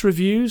mixed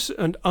reviews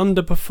and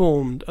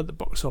underperformed at the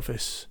box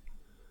office.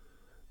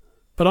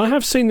 But I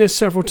have seen this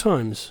several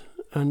times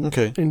and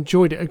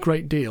enjoyed it a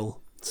great deal.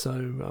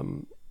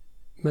 So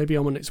maybe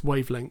I'm on its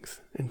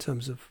wavelength in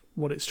terms of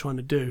what it's trying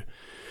to do.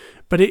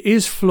 But it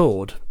is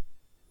flawed.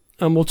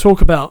 And we'll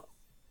talk about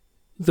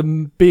the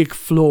big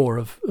flaw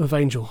of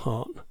Angel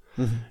Heart,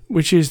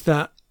 which is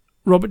that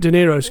Robert De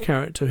Niro's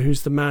character,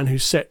 who's the man who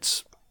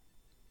sets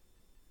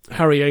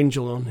Harry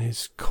Angel on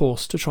his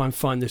course to try and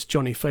find this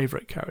Johnny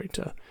Favourite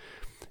character,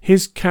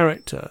 his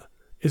character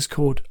is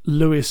called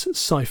Louis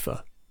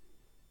Cypher,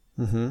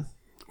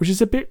 which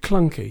is a bit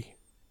clunky.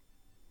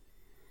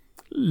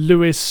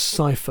 Louis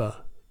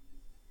Cypher.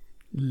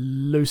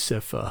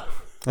 Lucifer.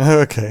 Oh,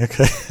 okay.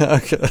 I'll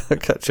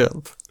catch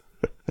up.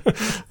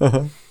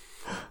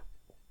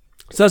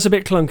 So that's a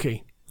bit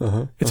clunky.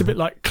 It's a bit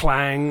like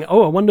Clang.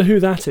 Oh, I wonder who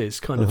that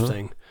is, kind of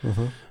thing.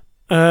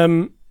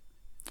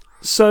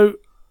 So,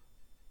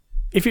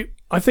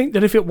 I think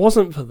that if it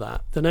wasn't for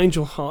that, then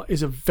Angel Heart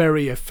is a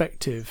very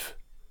effective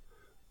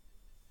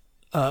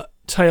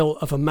tale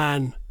of a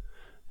man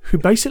who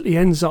basically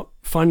ends up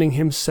finding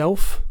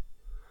himself.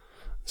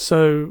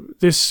 So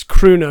this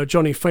crooner,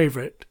 Johnny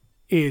Favourite,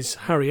 is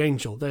Harry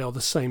Angel. They are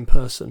the same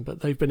person,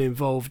 but they've been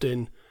involved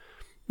in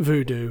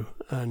voodoo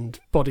and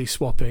body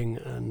swapping,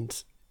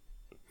 and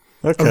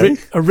Okay.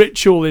 a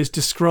ritual is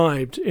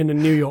described in a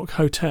New York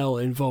hotel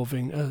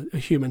involving a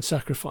human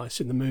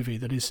sacrifice in the movie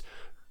that is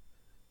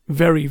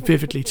very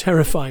vividly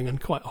terrifying and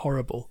quite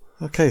horrible.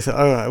 Okay, so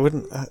I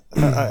wouldn't.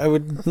 I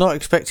would not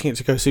expecting it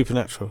to go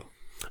supernatural.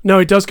 No,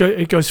 it does go.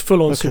 It goes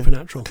full on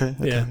supernatural.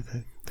 Okay.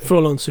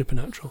 Full on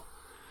supernatural.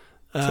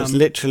 So it's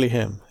literally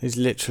him. He's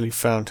literally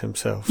found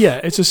himself. Yeah,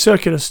 it's a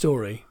circular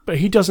story, but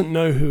he doesn't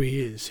know who he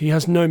is. He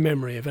has no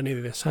memory of any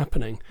of this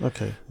happening.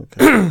 Okay.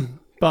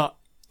 But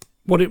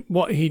what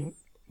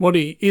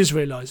he is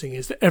realizing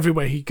is that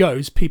everywhere he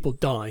goes, people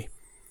die,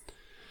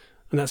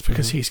 and that's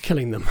because he's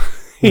killing them.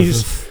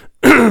 He's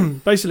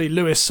basically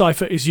Louis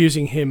Cypher is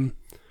using him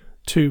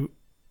to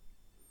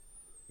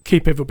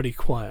keep everybody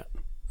quiet.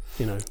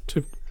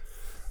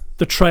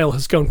 The trail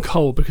has gone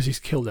cold because he's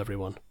killed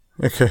everyone.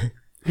 Okay.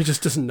 He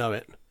just doesn't know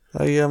it.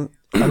 I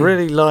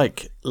really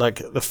like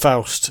the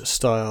Faust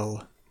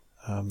style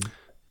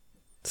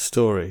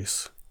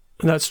stories.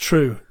 And that's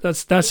true.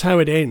 That's how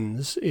it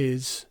ends.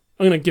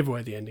 I'm going to give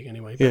away the ending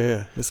anyway. But,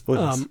 yeah. It's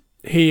spoilers.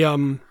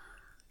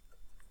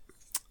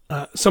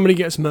 Somebody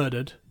gets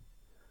murdered,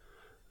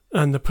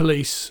 and the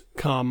police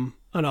come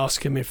and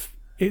ask him if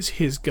it's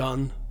his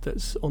gun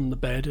that's on the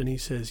bed, and he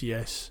says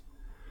yes.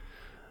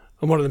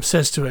 And one of them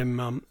says to him,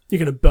 "You're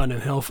going to burn in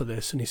hell for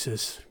this," and he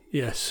says,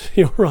 "Yes,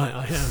 you're right,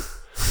 I am."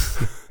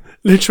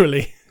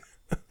 Literally.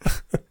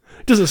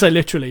 It doesn't say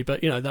literally,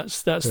 but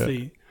that's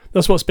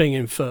what's being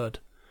inferred.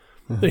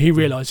 That he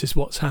realizes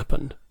what's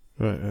happened.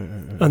 Right.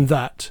 And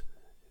that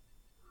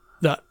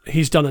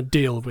he's done a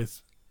deal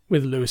with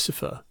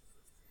Lucifer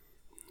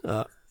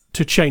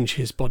to change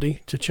his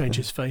body, to change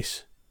his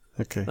face.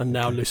 Okay. And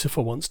now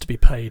Lucifer wants to be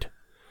paid.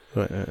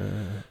 Right.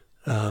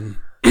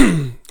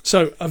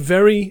 So a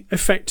very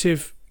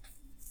effective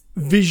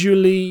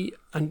visually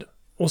and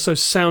also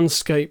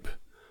soundscape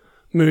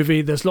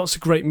movie. There's lots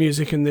of great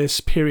music in this,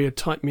 period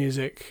type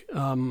music,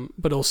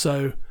 but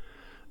also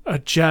a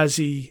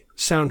jazzy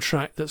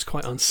soundtrack that's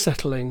quite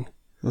unsettling.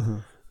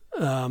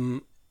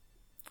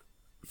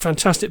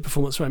 Fantastic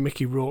performance by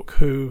Mickey Rourke,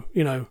 who,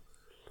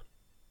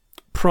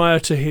 prior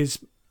to his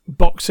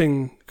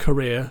boxing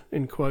career,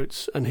 in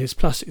quotes, and his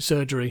plastic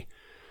surgery,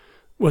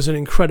 was an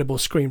incredible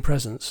screen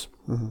presence.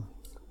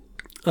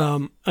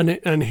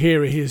 And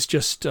here he is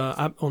just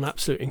on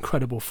absolute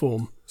incredible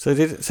form. So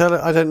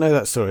I don't know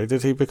that story.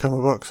 Did he become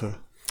a boxer?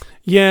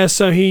 Yeah,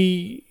 so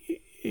he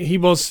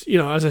was,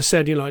 as I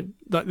said, like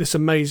this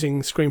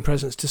amazing screen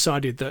presence,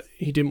 decided that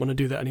he didn't want to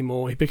do that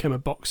anymore. He became a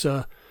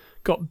boxer,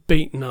 got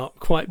beaten up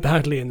quite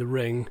badly in the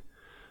ring,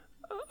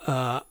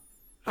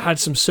 had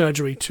some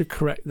surgery to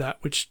correct that,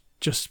 which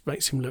just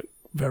makes him look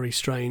very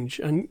strange,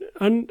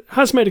 and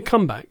has made a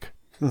comeback,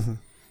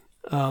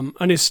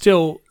 and is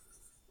still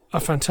a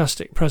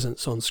fantastic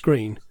presence on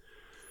screen.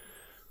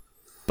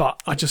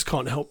 But I just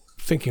can't help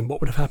thinking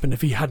what would have happened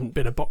if he hadn't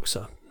been a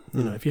boxer,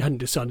 if he hadn't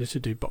decided to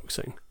do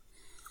boxing.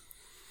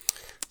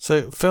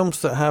 So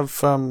films that have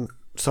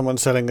someone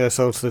selling their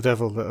soul to the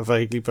devil that are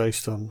vaguely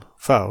based on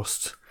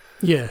Faust,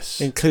 yes,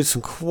 include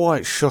some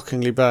quite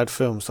shockingly bad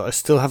films that I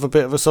still have a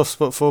bit of a soft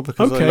spot for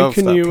because I love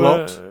that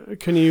plot.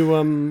 Can you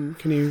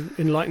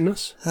enlighten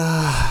us?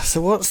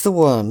 So what's the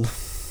one?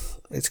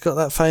 It's got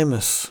that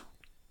famous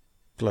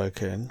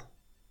bloke in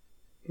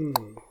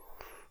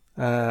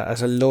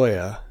as a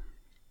lawyer.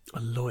 A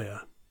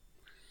lawyer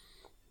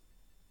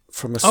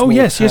from a small town.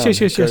 Yes.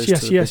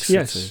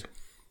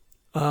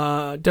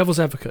 Devil's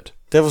Advocate.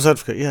 Devil's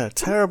Advocate, yeah,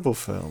 terrible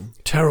film.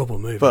 Terrible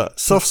movie. But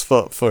soft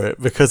spot for it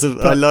because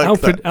I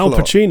like that Al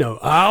plot. Pacino.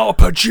 Al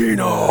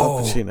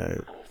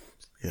Pacino.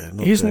 Yeah,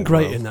 he isn't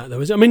great in that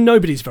though, is it? I mean,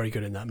 nobody's very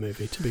good in that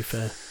movie, to be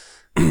fair.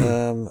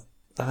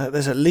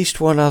 There's at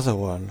least one other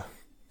one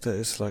that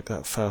is like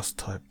that Faust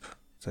type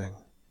thing.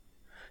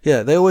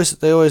 Yeah, they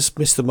always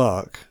miss the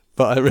mark,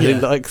 but I really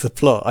like the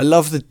plot. I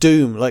love the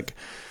doom. Like,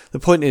 the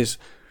point is,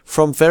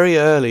 from very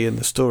early in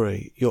the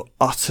story, you're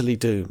utterly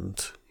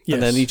doomed. Yes.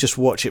 And then you just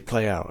watch it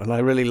play out. And I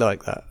really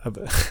like that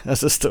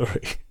as a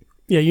story.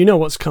 Yeah, you know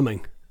what's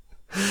coming.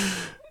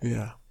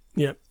 Yeah.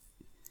 Yeah.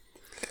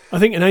 I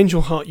think in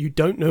Angel Heart, you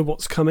don't know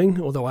what's coming,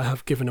 although I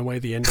have given away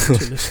the ending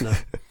to listener.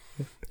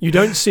 You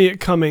don't see it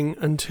coming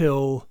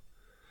until,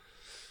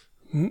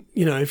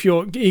 if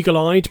you're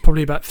eagle-eyed,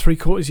 probably about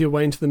 3/4 of your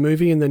way into the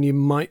movie, and then you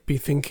might be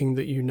thinking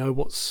that you know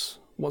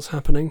what's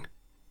happening.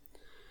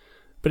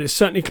 But it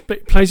certainly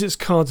plays its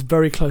cards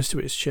very close to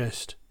its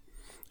chest.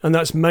 And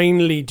that's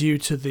mainly due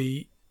to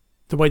the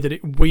way that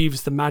it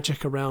weaves the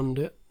magic around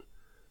it.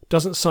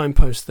 Doesn't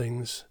signpost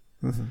things.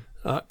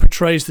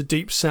 Portrays the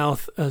Deep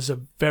South as a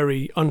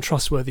very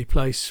untrustworthy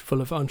place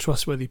full of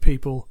untrustworthy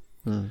people.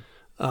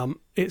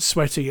 It's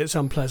sweaty, it's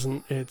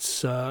unpleasant,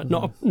 it's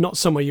not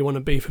somewhere you want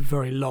to be for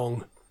very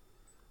long.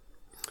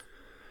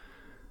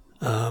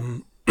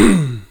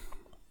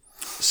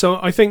 So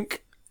I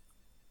think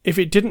if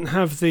it didn't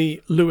have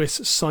the Louis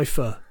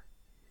Cypher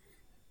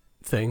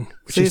thing...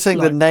 So you're saying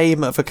the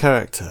name of a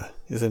character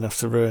is enough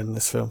to ruin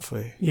this film for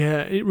you?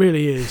 Yeah, it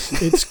really is.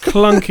 It's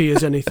clunky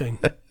as anything.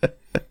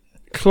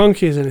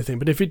 Clunky as anything.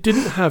 But if it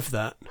didn't have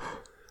that,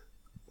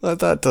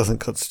 That doesn't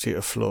constitute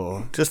a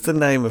flaw. Just the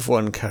name of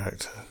one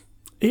character.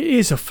 It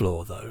is a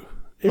flaw, though.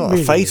 Not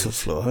a fatal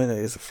flaw. I mean, it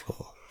is a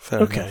flaw.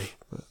 Fair enough.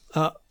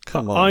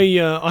 Come on.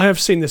 I have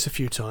seen this a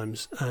few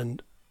times,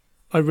 and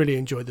I really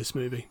enjoyed this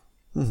movie.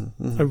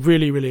 I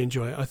really, really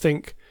enjoy it. I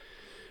think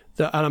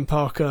that Alan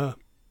Parker...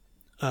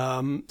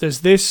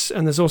 there's this,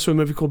 and there's also a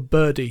movie called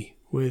Birdie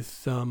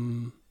with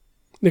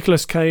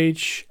Nicolas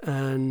Cage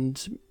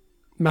and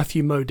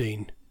Matthew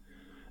Modine.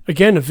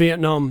 Again, a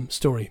Vietnam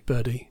story,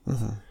 Birdie.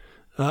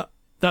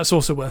 That's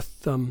also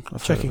worth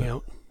checking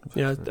out.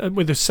 Yeah,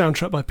 with a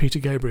soundtrack by Peter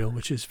Gabriel,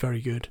 which is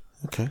very good.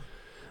 Okay.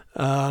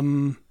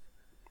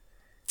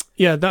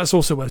 Yeah, that's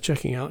also worth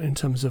checking out in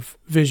terms of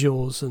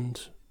visuals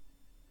and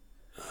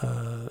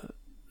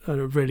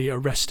a really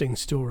arresting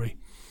story.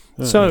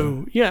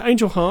 So,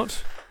 Angel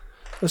Heart.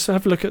 Let's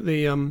have a look at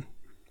the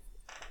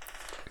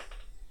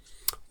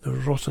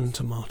Rotten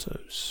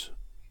Tomatoes.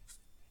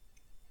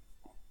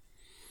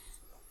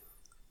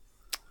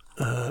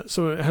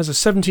 So it has a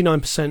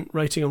 79%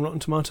 rating on Rotten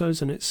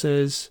Tomatoes, and it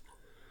says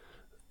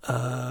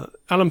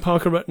Alan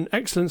Parker wrote an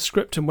excellent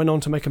script and went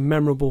on to make a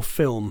memorable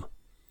film.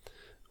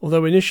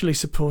 Although initially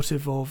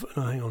supportive of...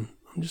 hang on,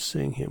 I'm just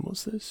seeing here.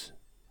 What's this?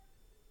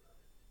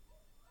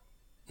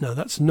 No,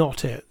 that's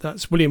not it.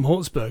 That's William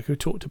Hortzberg who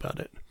talked about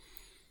it.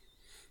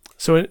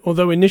 So,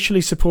 although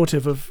initially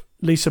supportive of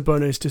Lisa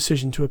Bonet's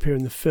decision to appear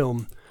in the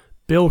film,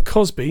 Bill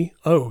Cosby,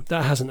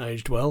 that hasn't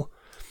aged well,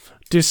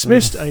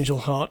 dismissed Angel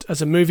Heart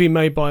as a movie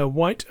made by a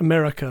white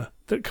America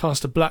that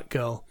cast a black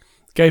girl,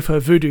 gave her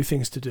voodoo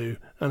things to do,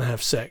 and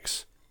have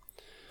sex.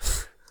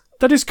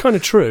 That is kind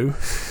of true,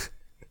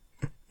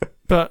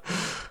 but,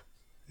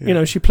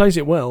 she plays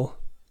it well.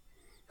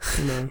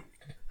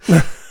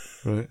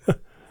 Right.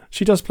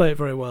 She does play it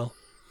very well.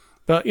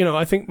 But,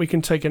 I think we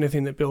can take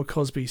anything that Bill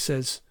Cosby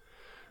says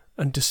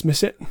and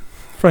dismiss it,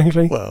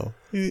 frankly. Well,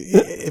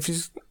 if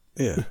he's...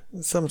 Yeah,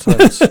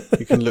 sometimes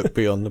you can look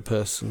beyond the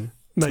person.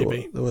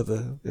 Maybe. What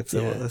they're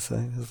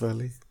saying is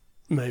valid.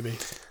 Maybe.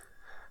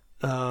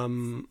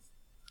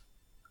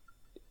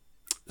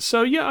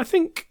 So, I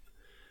think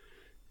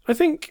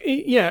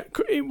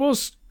it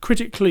was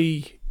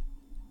critically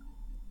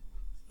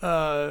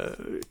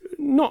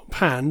not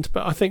panned,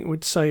 but I think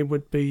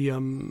would be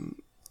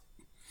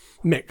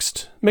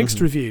mixed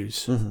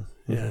reviews.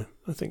 Yeah,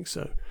 I think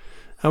so.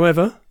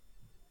 However,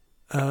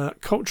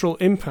 cultural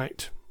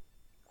impact,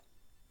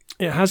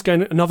 it has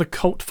gained another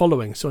cult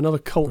following, so another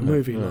cult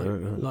movie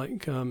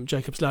like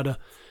Jacob's Ladder.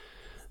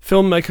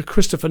 Filmmaker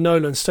Christopher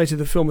Nolan stated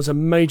the film was a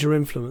major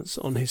influence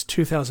on his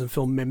 2000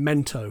 film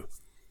Memento.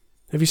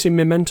 Have you seen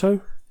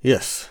Memento?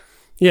 Yes.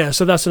 Yeah,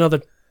 so that's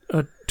another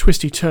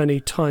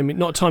twisty-turny,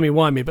 not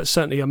timey-wimey, but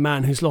certainly a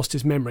man who's lost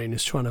his memory and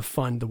is trying to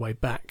find the way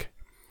back.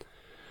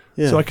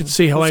 Yeah, so I could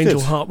see how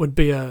Angel Heart would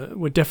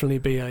definitely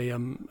be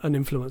an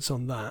influence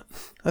on that.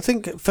 I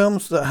think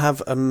films that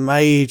have a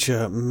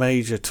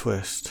major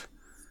twist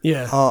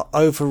are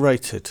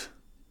overrated.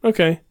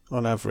 Okay.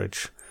 On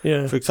average.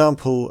 Yeah. For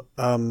example,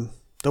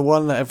 the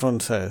one that everyone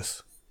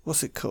says,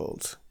 what's it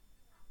called?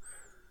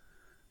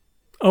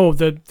 Oh,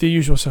 the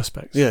Usual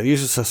Suspects. Yeah,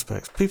 Usual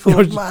Suspects. People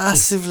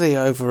massively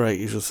overrate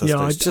Usual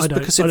Suspects just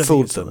because it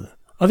fooled them.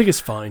 I think it's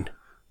fine.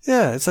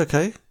 Yeah, it's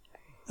okay.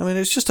 I mean,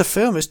 it's just a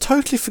film. It's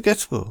totally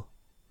forgettable.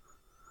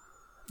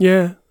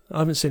 Yeah, I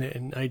haven't seen it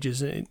in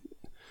ages. In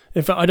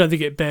fact, I don't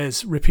think it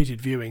bears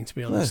repeated viewing, to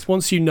be honest. No.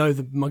 Once you know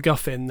the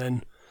MacGuffin,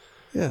 then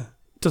it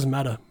doesn't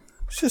matter.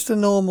 It's just a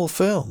normal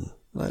film.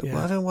 I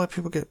don't know why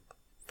people get...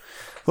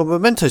 Well,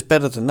 Memento's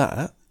better than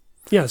that.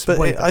 Yeah, but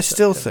I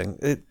still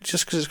think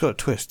just because it's got a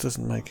twist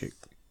doesn't make it,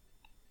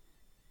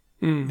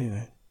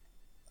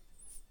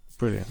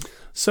 brilliant.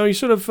 So you're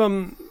sort of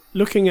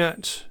looking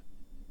at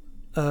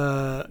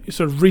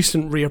sort of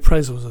recent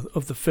reappraisals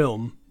of the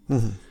film.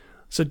 Mm-hmm.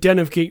 So Den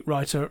of Geek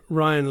writer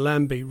Ryan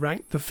Lambie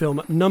ranked the film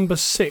at number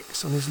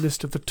 6 on his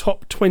list of the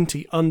top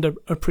 20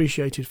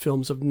 underappreciated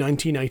films of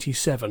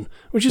 1987,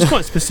 which is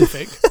quite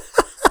specific.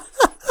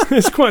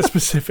 It's quite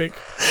specific.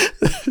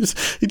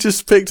 He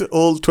just picked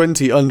all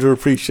 20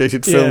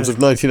 underappreciated films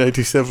of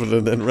 1987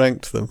 and then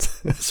ranked them.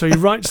 So he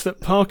writes that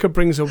Parker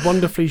brings a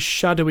wonderfully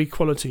shadowy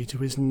quality to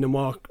his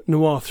noir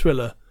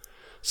thriller.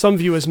 Some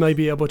viewers may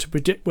be able to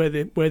predict where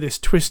this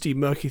twisty,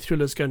 murky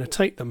thriller is going to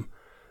take them,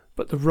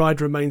 but the ride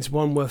remains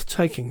one worth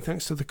taking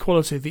thanks to the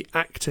quality of the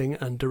acting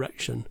and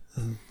direction.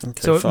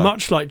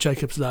 Much like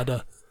Jacob's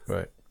Ladder,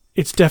 right?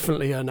 It's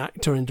definitely an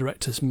actor and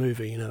director's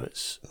movie.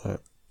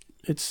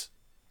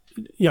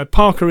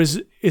 Parker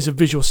is a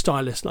visual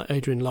stylist, like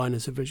Adrian Lyne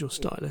is a visual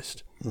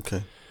stylist.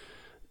 Okay.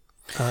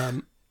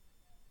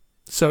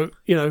 So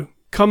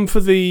come for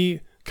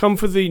the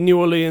New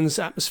Orleans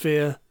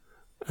atmosphere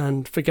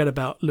and forget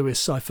about Louis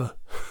Cypher.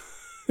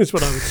 Is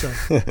what I would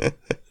say.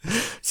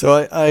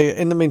 So I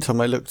in the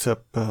meantime I looked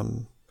up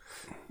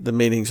the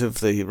meanings of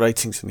the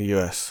ratings in the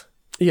US.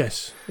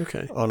 Yes.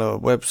 Okay. On a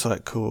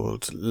website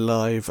called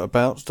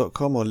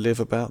liveabout.com or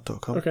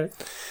liveabout.com. Okay.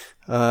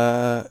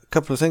 A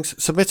couple of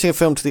things. Submitting a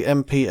film to the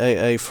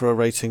MPAA for a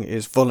rating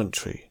is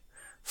voluntary.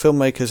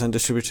 filmmakers and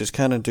distributors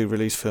can and do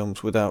release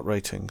films without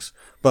ratings,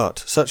 but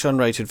such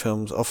unrated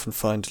films often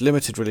find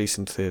limited release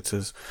in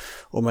theatres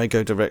or may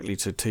go directly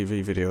to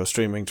TV, video or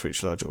streaming to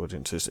reach larger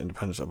audiences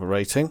independent of a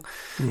rating.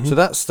 Mm-hmm. So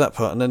that's that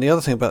part. And then the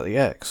other thing about the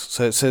X,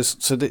 so it says,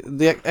 so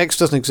the X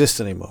doesn't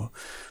exist anymore,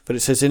 but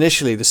it says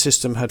initially the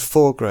system had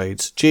 4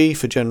 grades: G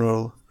for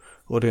general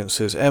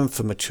audiences, M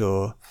for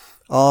mature,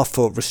 R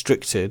for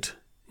restricted,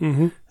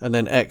 mm-hmm. and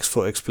then X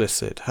for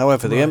explicit.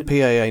 However, the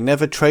MPAA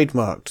never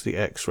trademarked the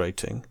X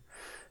rating,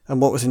 and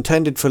what was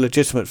intended for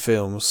legitimate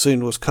films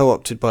soon was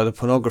co-opted by the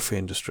pornography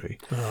industry,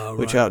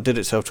 which outdid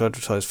itself to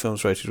advertise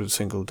films rated with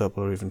single,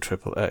 double, or even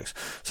triple X.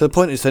 So the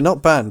point is, they're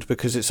not banned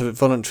because it's a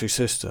voluntary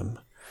system,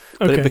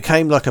 but it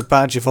became like a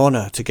badge of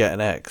honour to get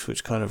an X,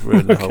 which kind of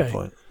ruined the whole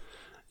point.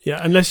 Yeah,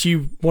 unless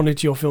you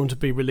wanted your film to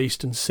be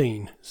released and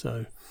seen,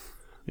 so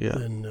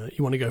then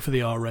you want to go for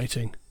the R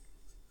rating.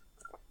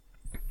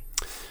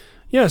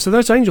 Yeah, so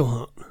that's Angel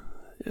Heart.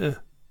 Yeah.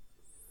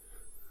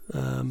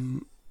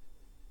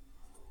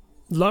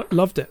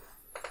 Loved it.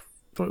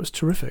 Thought it was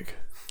terrific.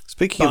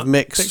 Speaking of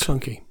mixed... bit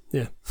clunky,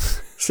 yeah.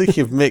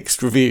 Speaking of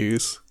mixed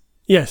reviews...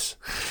 Yes.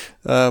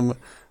 I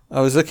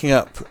was looking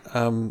up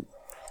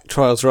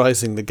Trials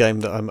Rising, the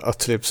game that I'm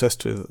utterly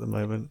obsessed with at the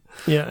moment.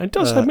 Yeah, it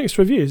does have mixed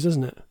reviews,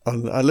 doesn't it?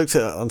 I looked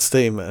at it on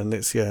Steam, and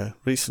it's,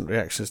 recent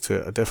reactions to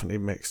it are definitely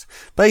mixed.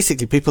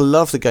 Basically, people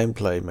love the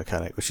gameplay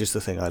mechanic, which is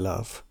the thing I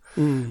love.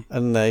 Mm.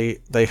 And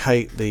they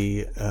hate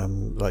the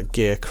like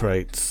gear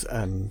crates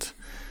and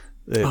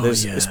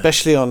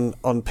especially on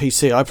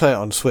PC. I play it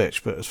on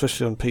Switch, but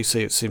especially on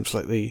PC, it seems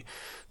like the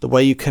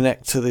way you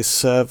connect to these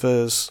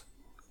servers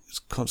is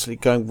constantly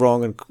going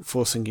wrong and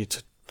forcing you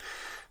to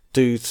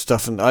do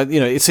stuff. And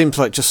it seems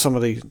like just some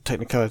of the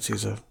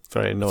technicalities are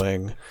very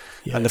annoying,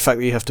 and the fact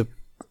that you have to,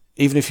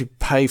 even if you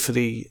pay for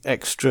the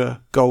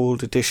extra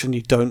gold edition,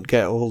 you don't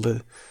get all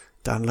the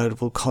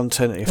downloadable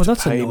content, you have to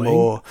pay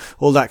more,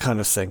 all that kind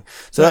of thing.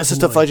 So that's the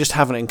stuff I just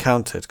haven't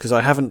encountered, because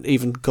I haven't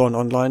even gone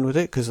online with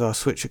it, because our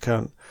Switch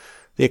account,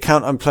 the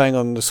account I'm playing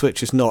on the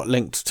Switch is not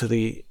linked to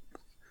the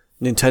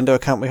Nintendo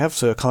account we have,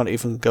 so I can't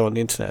even go on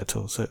the internet at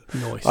all. So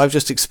I've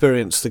just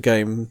experienced the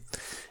game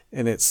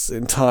in its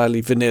entirely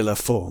vanilla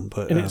form,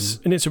 but in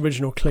its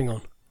original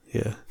Klingon.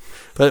 Yeah,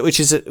 but which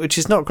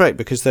is not great,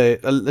 because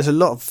there's a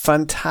lot of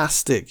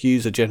fantastic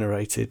user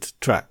generated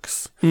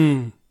tracks.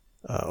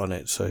 On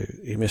it, so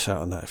you miss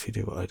out on that if you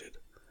do what I did.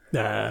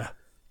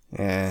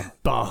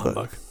 Bar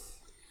humbug.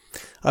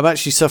 I'm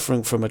actually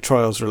suffering from a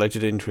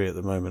Trials-related injury at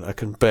the moment. I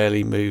can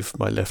barely move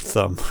my left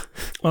thumb.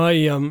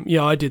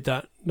 I did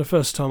that the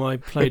first time I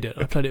played it.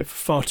 I played it for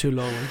far too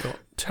long and got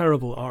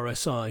terrible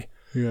RSI.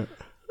 Yeah.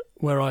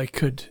 Where I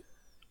could...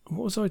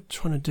 What was I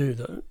trying to do,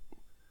 though?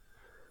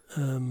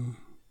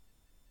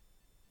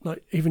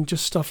 Like, even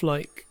just stuff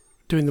like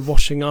doing the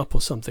washing up or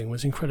something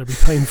was incredibly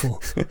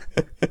painful.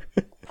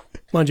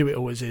 Mind you, it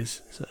always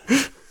is. So.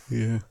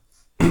 Yeah.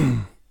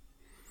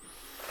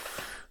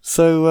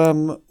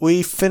 So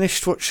we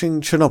finished watching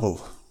Chernobyl.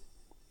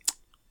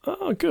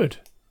 Oh, good.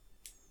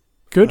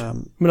 Good. I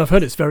mean, I've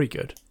heard it's very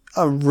good.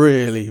 I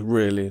really,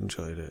 really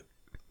enjoyed it.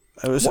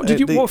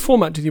 What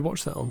format did you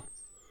watch that on?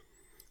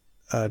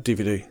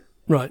 DVD.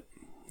 Right.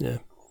 Yeah.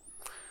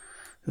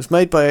 It was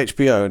made by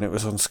HBO, and it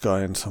was on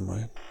Sky in some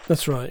way.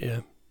 That's right. Yeah.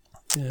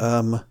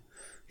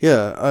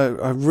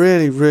 I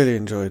really, really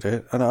enjoyed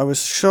it, and I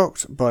was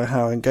shocked by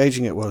how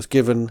engaging it was,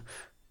 given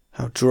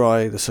how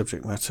dry the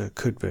subject matter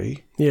could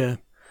be. Yeah,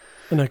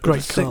 and a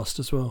great cast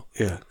as well.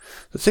 Yeah.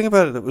 The thing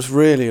about it that was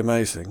really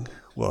amazing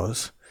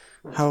was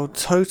how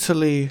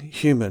totally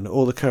human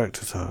all the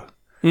characters are.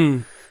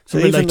 So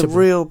even the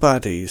real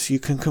baddies, you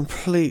can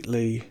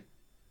completely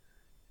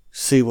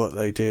see what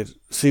they did,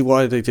 see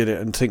why they did it,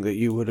 and think that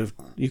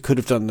you could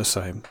have done the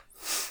same.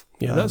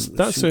 Yeah,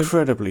 that's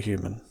incredibly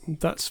human.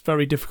 That's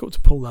very difficult to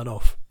pull that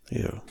off.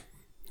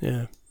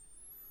 Yeah.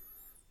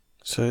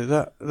 So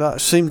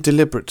that seemed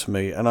deliberate to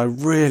me, and I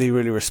really,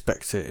 really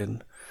respect it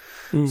in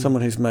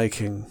someone who's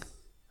making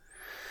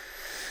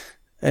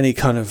any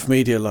kind of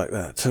media like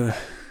that,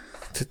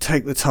 to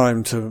take the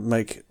time to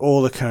make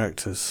all the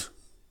characters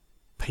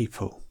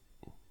people.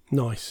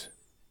 Nice.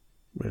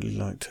 Really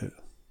liked it.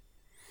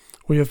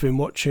 We have been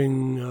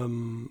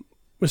watching.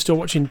 We're still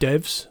watching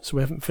Devs, so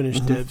we haven't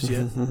finished Devs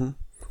yet. Mm-hmm.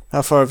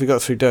 How far have you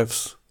got through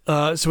Devs?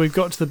 So we've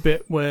got to the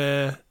bit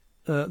where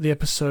the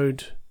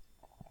episode...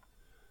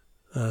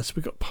 so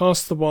we got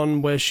past the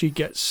one where she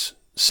gets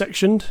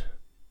sectioned.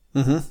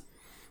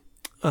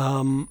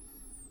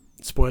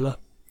 Spoiler.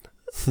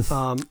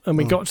 And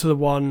we got to the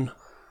one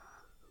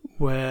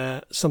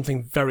where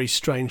something very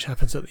strange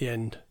happens at the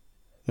end.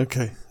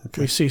 Okay.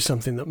 We see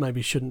something that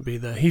maybe shouldn't be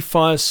there. He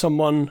fires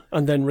someone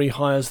and then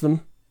rehires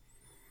them.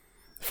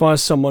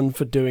 Fires someone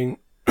for doing...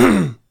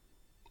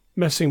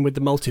 messing with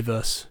the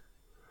multiverse.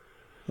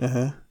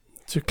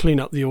 To clean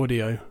up the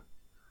audio.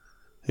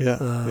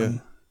 Yeah.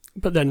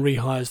 But then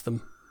rehires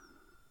them.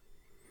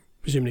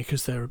 Presumably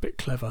because they're a bit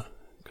clever.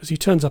 Because he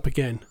turns up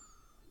again,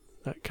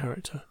 that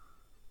character.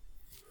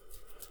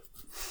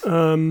 I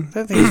don't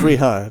think he's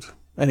rehired.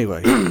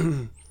 Anyway.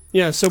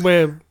 Yeah, so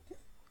we're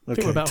I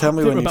think Okay.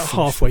 we're about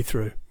halfway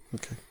through.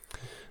 Okay.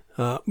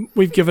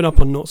 We've given up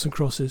on Noughts and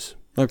Crosses.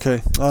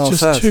 Okay. Oh, it's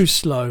just sad. too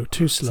slow.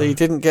 So you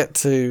didn't get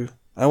to...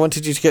 I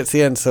wanted you to get to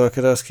the end so I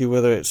could ask you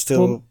whether it's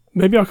still... Well,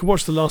 maybe I could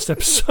watch the last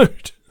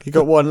episode. You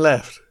got one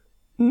left?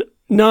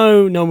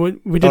 No,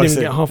 we didn't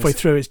even get halfway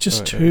through. It's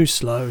just too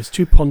slow. It's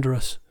too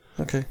ponderous.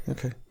 Okay.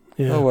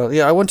 Yeah. Oh, well,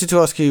 yeah, I wanted to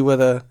ask you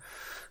whether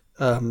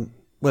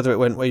it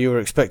went where you were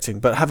expecting.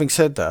 But having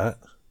said that,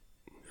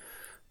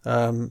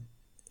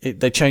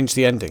 they changed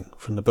the ending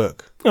from the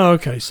book. Oh,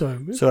 okay. So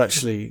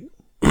actually,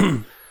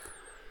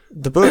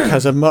 the book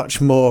has a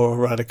much more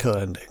radical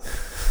ending.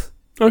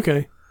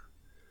 Okay.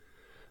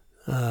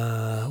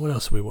 What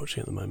else are we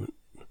watching at the moment?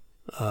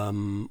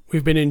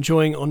 We've been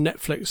enjoying on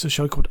Netflix a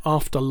show called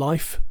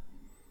Afterlife,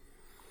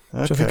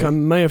 which I think I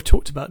may have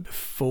talked about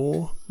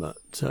before, but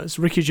it's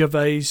Ricky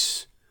Gervais.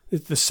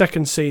 It's the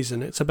second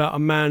season. It's about a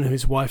man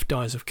whose wife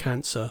dies of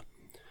cancer.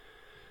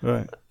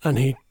 Right.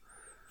 And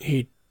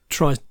he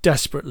tries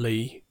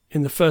desperately.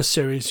 In the first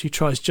series, he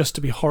tries just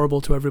to be horrible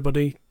to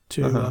everybody,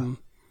 to numb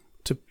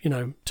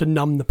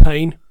the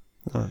pain.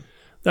 Right.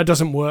 That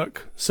doesn't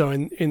work. So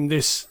in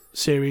this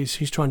series,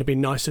 he's trying to be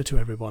nicer to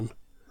everyone.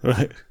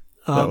 Right.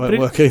 That won't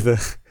work either.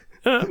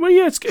 Well,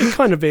 yeah, it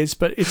kind of is,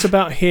 but it's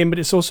about him, but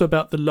it's also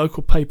about the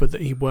local paper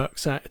that he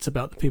works at. It's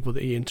about the people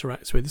that he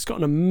interacts with. It's got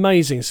an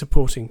amazing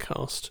supporting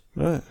cast.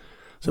 Right.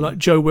 So like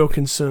Joe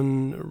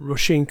Wilkinson,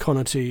 Roisin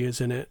Connerty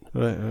is in it.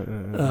 Right.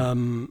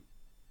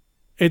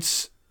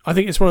 I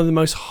think it's one of the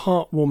most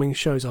heartwarming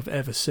shows I've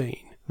ever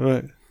seen.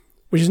 Right.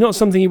 Which is not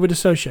something you would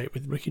associate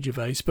with Ricky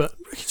Gervais, but...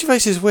 Ricky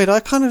Gervais is weird. I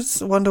kind of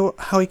wonder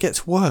how he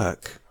gets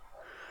work.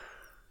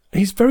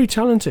 He's very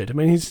talented. I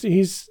mean,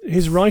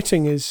 his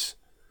writing is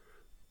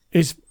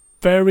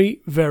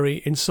very,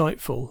 very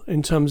insightful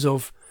in terms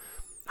of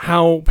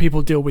how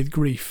people deal with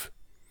grief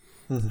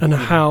and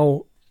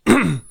how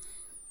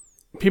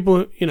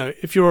people,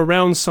 if you're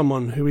around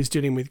someone who is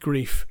dealing with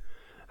grief,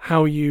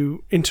 how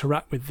you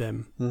interact with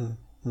them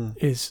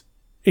is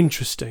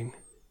interesting.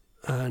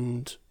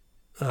 And,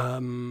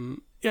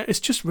 it's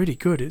just really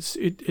good. It's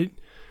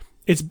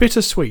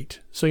bittersweet.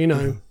 So,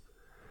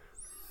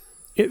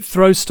 it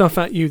throws stuff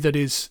at you that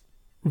is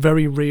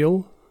very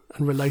real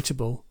and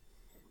relatable,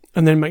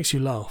 and then makes you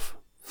laugh.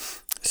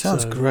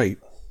 Sounds great.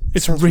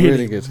 It's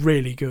really good.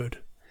 Really good.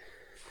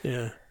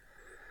 Yeah.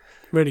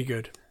 Really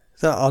good.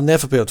 I'll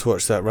never be able to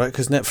watch that, right?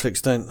 Because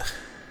Netflix don't...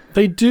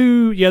 They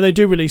do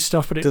release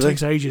stuff, but it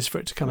takes ages for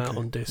it to come out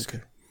on disc.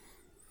 Okay.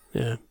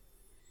 Yeah.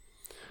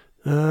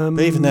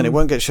 But even then, it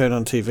won't get shown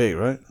on TV,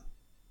 right?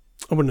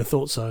 I wouldn't have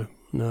thought so.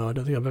 No, I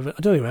don't think I've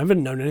ever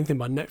known anything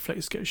about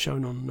Netflix get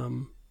shown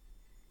on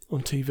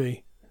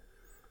TV.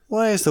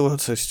 Why is the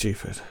world so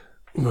stupid?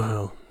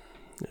 Well,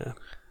 yeah.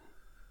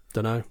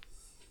 Don't know.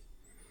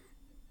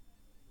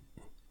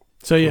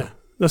 So yeah,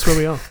 that's where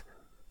we are.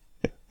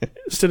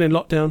 Still in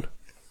lockdown.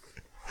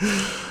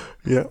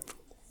 Yep.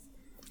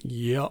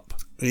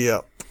 Yeah,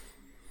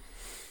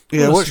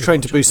 watch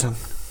Train to Busan.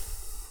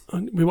 I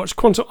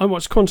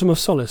watched Quantum of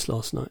Solace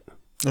last night.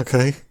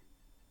 Okay.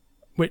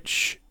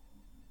 Which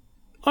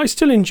I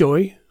still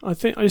enjoy. I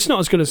think it's not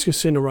as good as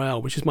Casino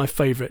Royale, which is my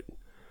favourite.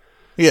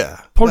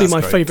 Yeah. Probably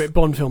my favourite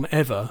Bond film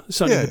ever.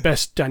 Certainly the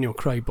best Daniel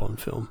Craig Bond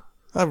film.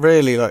 I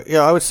really like...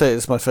 Yeah, I would say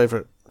it's my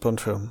favourite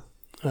Bond film.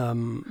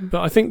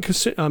 But I think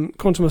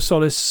Quantum of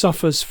Solace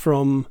suffers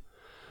from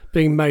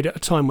being made at a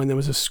time when there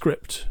was a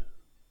script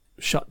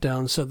shut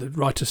down, so the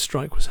writer's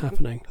strike was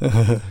happening.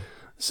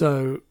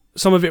 So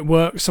some of it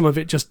works, some of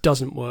it just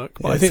doesn't work.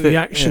 But I think the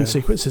action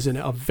sequences in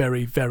it are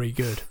very, very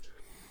good.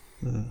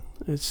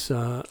 It's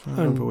I don't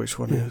remember which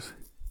one it is.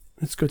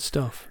 It's good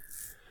stuff.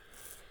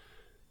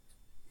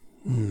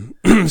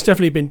 It's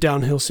definitely been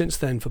downhill since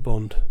then for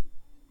Bond.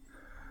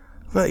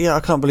 But yeah, I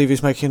can't believe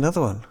he's making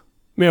another one.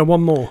 Yeah,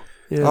 one more.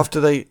 Yeah. After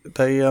they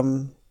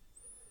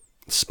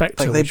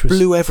Spectre, they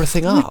blew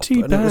everything up,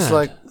 and it was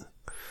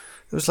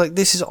like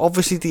this is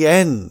obviously the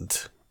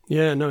end.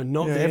 Yeah, no,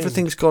 not the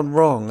everything's gone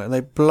wrong, and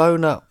they've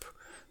blown up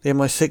the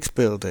MI6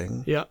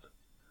 building. Yeah.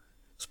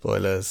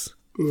 Spoilers.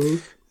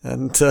 Mm-hmm.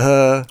 And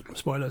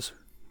spoilers.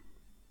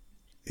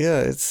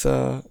 Yeah,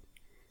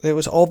 it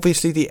was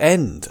obviously the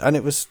end, and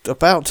it was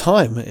about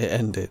time it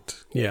ended.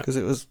 Yeah, because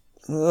it was.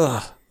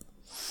 Ugh.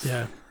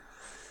 Yeah.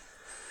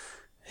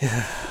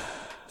 Yeah.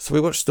 So we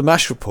watched the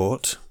MASH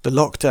report, the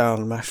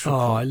lockdown MASH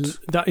report.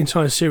 That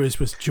entire series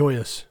was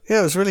joyous. Yeah,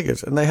 it was really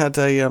good, and they had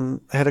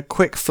a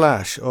quick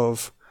flash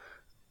of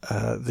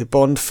the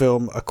Bond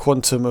film A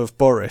Quantum of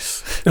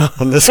Boris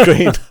on the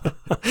screen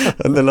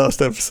in the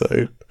last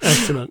episode.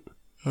 Excellent.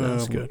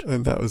 That's good.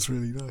 And that was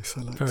really nice.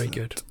 I liked Very that.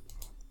 good.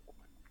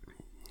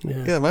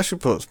 Yeah, MASH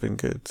report's been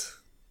good.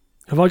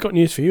 Have I Got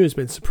News for You has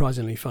been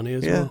surprisingly funny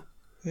as well.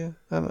 Yeah,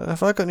 and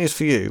Have I Got News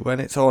for You,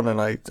 when it's on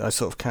and I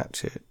sort of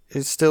catch it,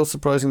 it's still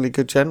surprisingly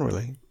good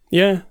generally.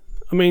 Yeah.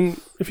 I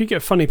mean, if you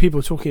get funny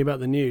people talking about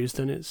the news,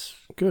 then it's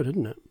good,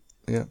 isn't it?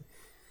 Yeah.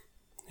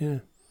 Yeah.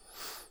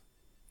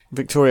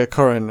 Victoria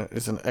Corrin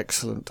is an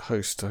excellent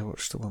host. I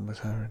watched the one with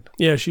her in.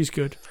 Yeah, she's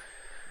good.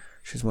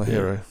 She's my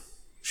hero.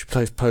 She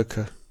plays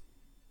poker.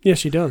 Yeah,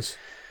 she does.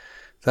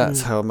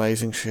 That's how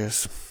amazing she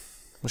is.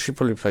 Well, she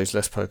probably plays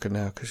less poker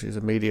now because she's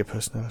a media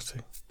personality.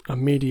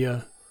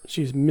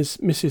 She's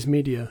Mrs.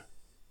 Media.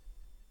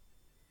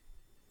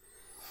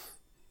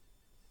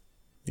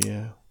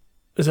 Yeah.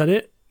 Is that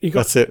it?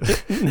 That's it.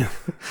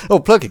 Oh,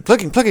 plugging.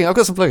 I've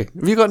got some plugging.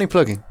 Have you got any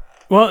plugging?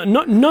 Well,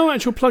 no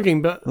actual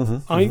plugging, but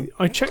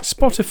I checked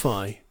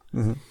Spotify,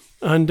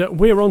 and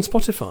we're on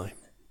Spotify.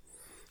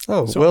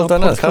 Oh, so well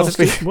done us. How did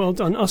we? Well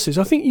done us.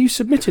 I think you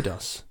submitted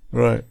us.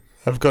 Right.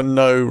 I've got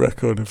no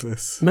record of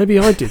this. Maybe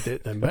I did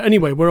it then. But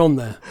anyway, we're on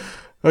there.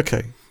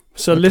 Okay.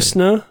 So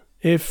listener,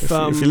 if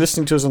you're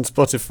listening to us on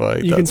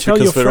Spotify, you can tell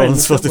your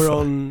friends that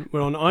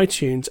we're on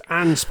iTunes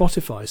and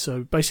Spotify.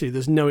 So basically,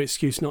 there's no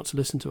excuse not to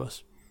listen to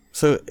us.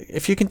 So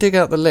if you can dig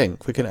out the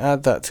link, we can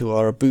add that to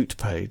our About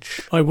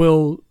page. I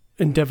will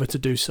endeavour to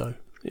do so.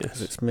 Yes,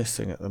 because it's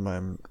missing at the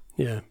moment.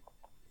 Yeah.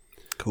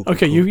 Cool.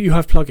 Okay, cool. You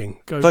have plugging.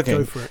 Go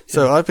for it.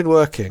 So I've been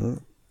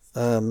working.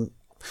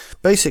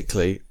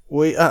 Basically,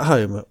 at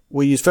home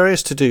we use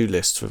various to-do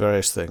lists for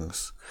various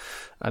things,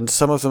 and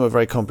some of them are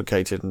very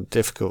complicated and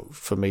difficult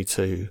for me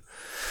to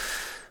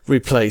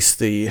replace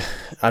the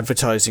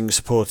advertising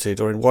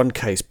supported, or in one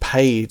case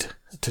paid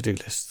to-do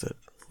lists that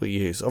we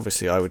use.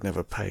 Obviously, I would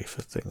never pay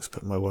for things,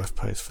 but my wife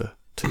pays for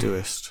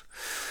Todoist.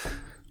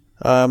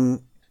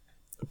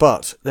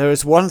 But there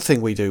is one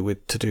thing we do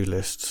with to-do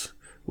lists,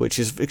 which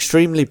is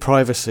extremely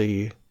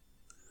privacy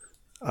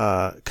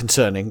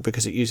concerning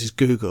because it uses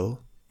Google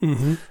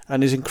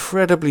and is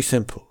incredibly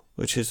simple,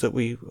 which is that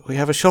we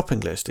have a shopping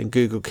list in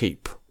Google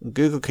Keep. And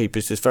Google Keep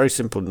is this very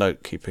simple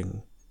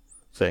note-keeping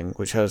thing,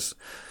 which has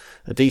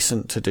a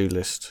decent to-do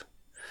list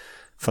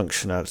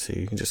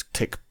functionality. You can just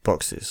tick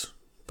boxes,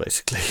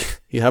 basically.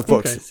 You have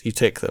boxes, you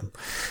tick them.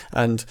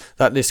 And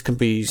that list can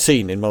be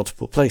seen in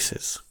multiple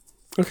places.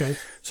 Okay.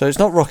 So it's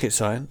not rocket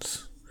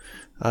science.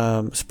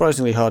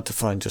 Surprisingly hard to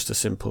find just a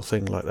simple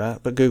thing like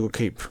that, but Google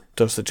Keep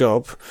does the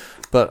job.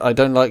 But I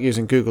don't like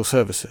using Google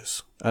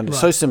services, and it's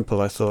so simple.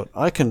 I thought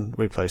I can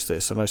replace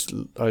this, and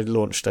I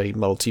launched a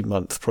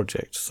multi-month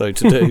project. So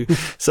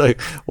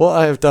what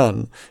I have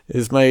done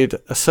is made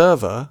a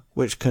server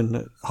which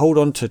can hold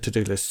on to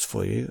to-do lists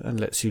for you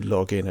and lets you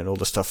log in and all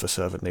the stuff a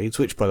server needs,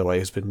 which by the way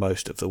has been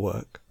most of the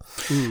work.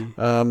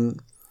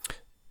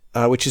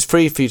 Which is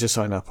free for you to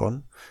sign up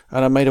on,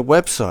 and I made a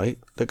website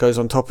that goes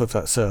on top of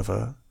that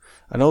server.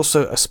 And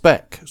also a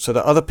spec so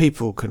that other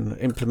people can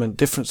implement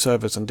different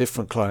servers and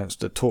different clients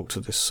that talk to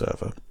this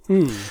server.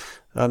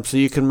 So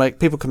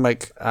people can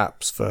make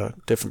apps for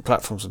different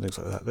platforms and things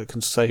like that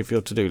can save your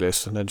to-do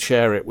list and then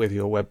share it with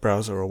your web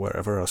browser or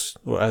whatever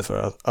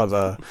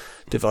other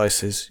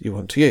devices you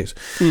want to use.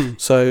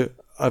 So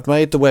I've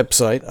made the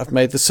website, I've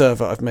made the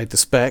server, I've made the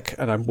spec,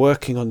 and I'm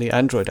working on the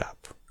Android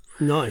app.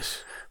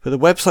 Nice. But the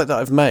website that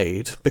I've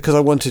made, because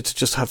I wanted to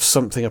just have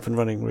something up and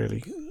running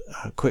really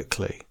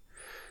quickly,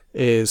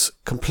 is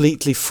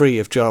completely free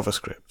of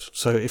JavaScript.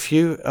 So if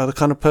you are the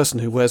kind of person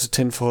who wears a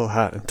tinfoil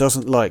hat and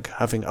doesn't like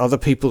having other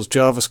people's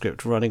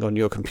JavaScript running on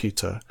your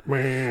computer,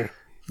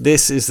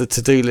 this is the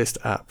to-do list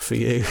app for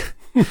you.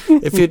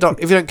 If you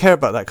don't care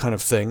about that kind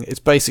of thing, it's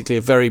basically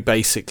a very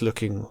basic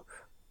functionality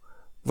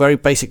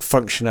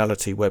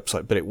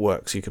website, but it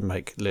works. You can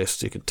make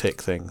lists, you can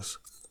tick things.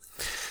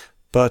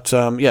 But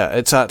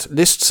it's at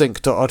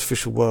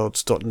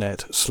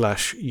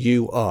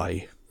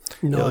listsync.artificialworlds.net/UI.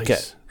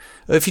 Nice.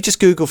 If you just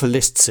Google for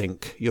list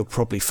sync, you'll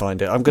probably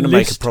find it. I'm going to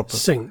make a proper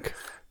sync.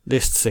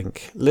 List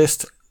sync.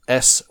 List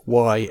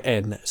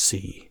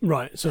SYNC.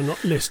 Right, so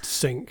not list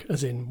sync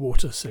as in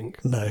water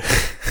sink. No.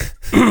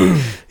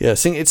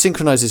 It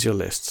synchronizes your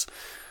lists.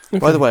 Okay.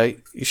 By the way,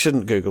 you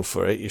shouldn't Google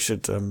for it. You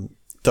should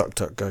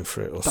DuckDuckGo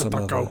for it or some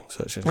other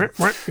search engine.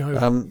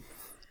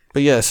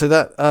 But yeah, so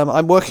that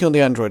I'm working on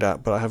the Android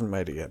app, but I haven't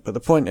made it yet. But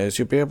the point is,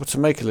 you'll be able to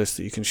make a list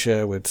that you can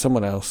share with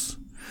someone else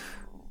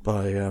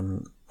by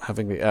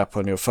having the app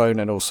on your phone,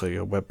 and also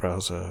your web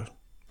browser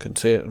can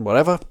see it and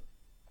whatever.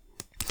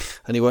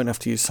 And you won't have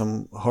to use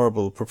some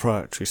horrible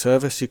proprietary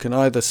service. You can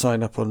either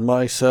sign up on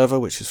my server,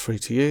 which is free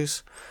to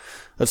use.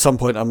 At some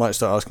point, I might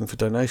start asking for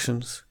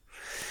donations.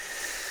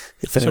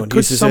 If anyone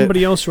uses it. So could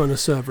somebody else run a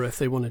server if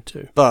they wanted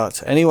to?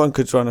 But anyone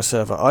could run a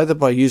server either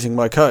by using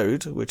my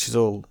code, which is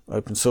all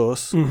open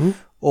source,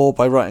 or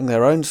by writing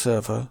their own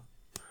server,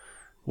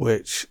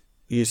 which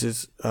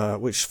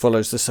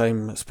follows the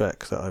same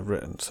spec that I've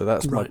written. So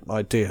that's my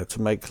idea,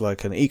 to make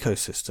like an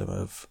ecosystem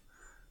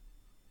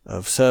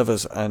of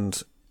servers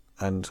and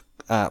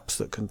apps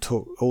that can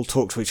all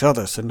talk to each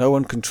other, so no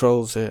one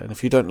controls it. And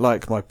if you don't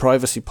like my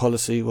privacy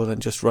policy, well then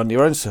just run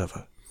your own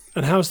server.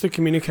 And how's the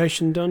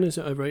communication done? Is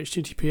it over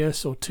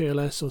HTTPS or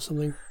TLS or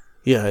something?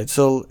 Yeah, it's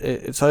over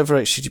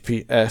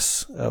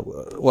HTTPS.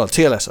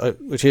 TLS,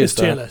 which is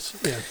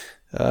TLS. Yeah.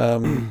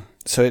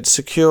 So it's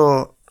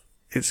secure.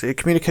 It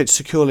communicates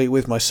securely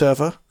with my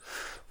server,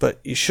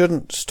 but you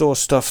shouldn't store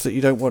stuff that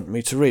you don't want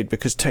me to read,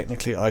 because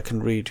technically I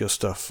can read your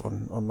stuff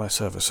on my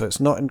server. So it's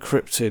not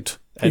encrypted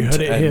end-to-end. You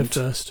heard it here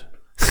first.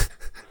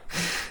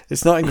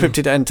 It's not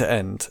encrypted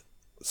end-to-end.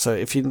 So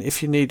if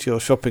you need your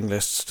shopping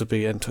lists to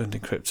be end-to-end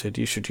encrypted,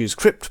 you should use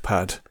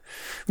CryptPad,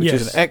 which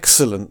is an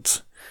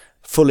excellent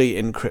fully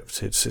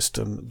encrypted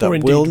system that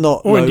will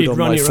not load on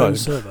my phone. Own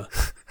server.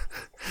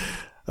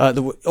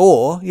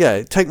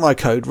 Take my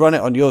code, run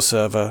it on your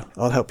server.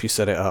 I'll help you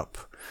set it up,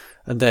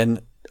 and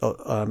then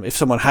if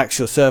someone hacks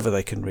your server,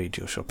 they can read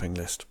your shopping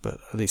list. But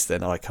at least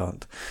then I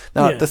can't.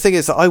 Now the thing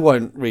is that I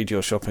won't read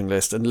your shopping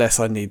list unless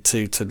I need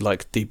to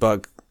like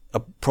debug a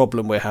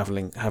problem we're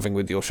having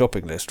with your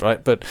shopping list,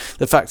 right? But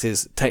the fact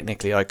is,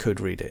 technically, I could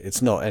read it.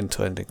 It's not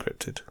end-to-end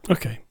encrypted.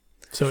 Okay,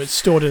 so it's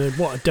stored in a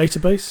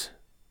database?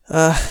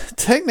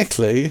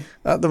 Technically,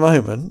 at the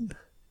moment,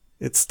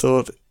 it's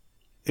stored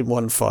in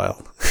one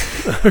file.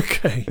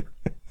 Okay.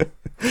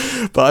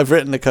 But I've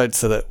written the code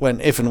so that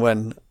if and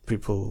when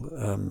people,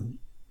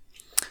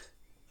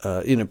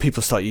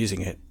 people start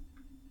using it,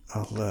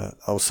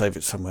 I'll save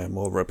it somewhere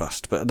more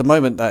robust. But at the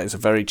moment, that is a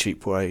very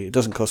cheap way. It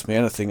doesn't cost me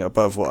anything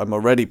above what I'm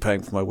already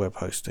paying for my web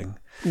hosting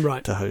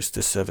to host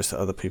this service that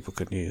other people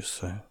can use.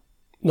 So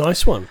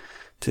nice one.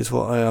 It is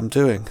what I am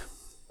doing.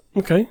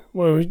 Okay.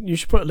 Well, you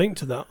should put a link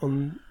to that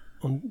on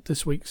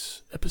this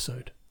week's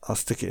episode. I'll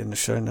stick it in the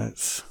show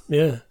notes.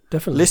 Yeah,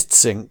 definitely.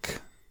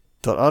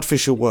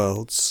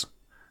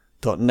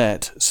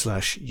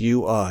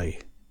 listsync.artificialworlds.net/UI.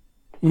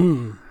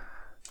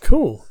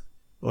 Cool.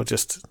 Or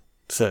just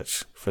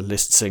search for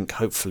ListSync.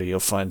 Hopefully you'll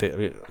find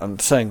it. I'm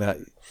saying that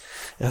it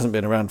hasn't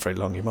been around very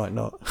long. You might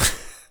not.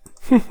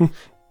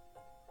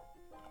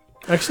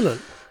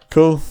 Excellent.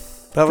 Cool.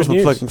 That was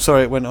my plug. I'm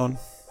sorry it went on.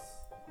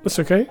 That's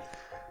okay.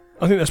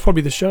 I think that's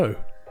probably the show.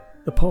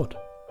 The pod.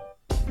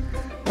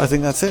 I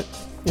think that's it.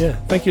 Yeah.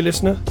 Thank you,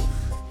 listener.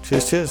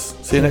 Cheers.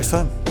 See you next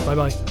time.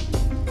 Bye-bye.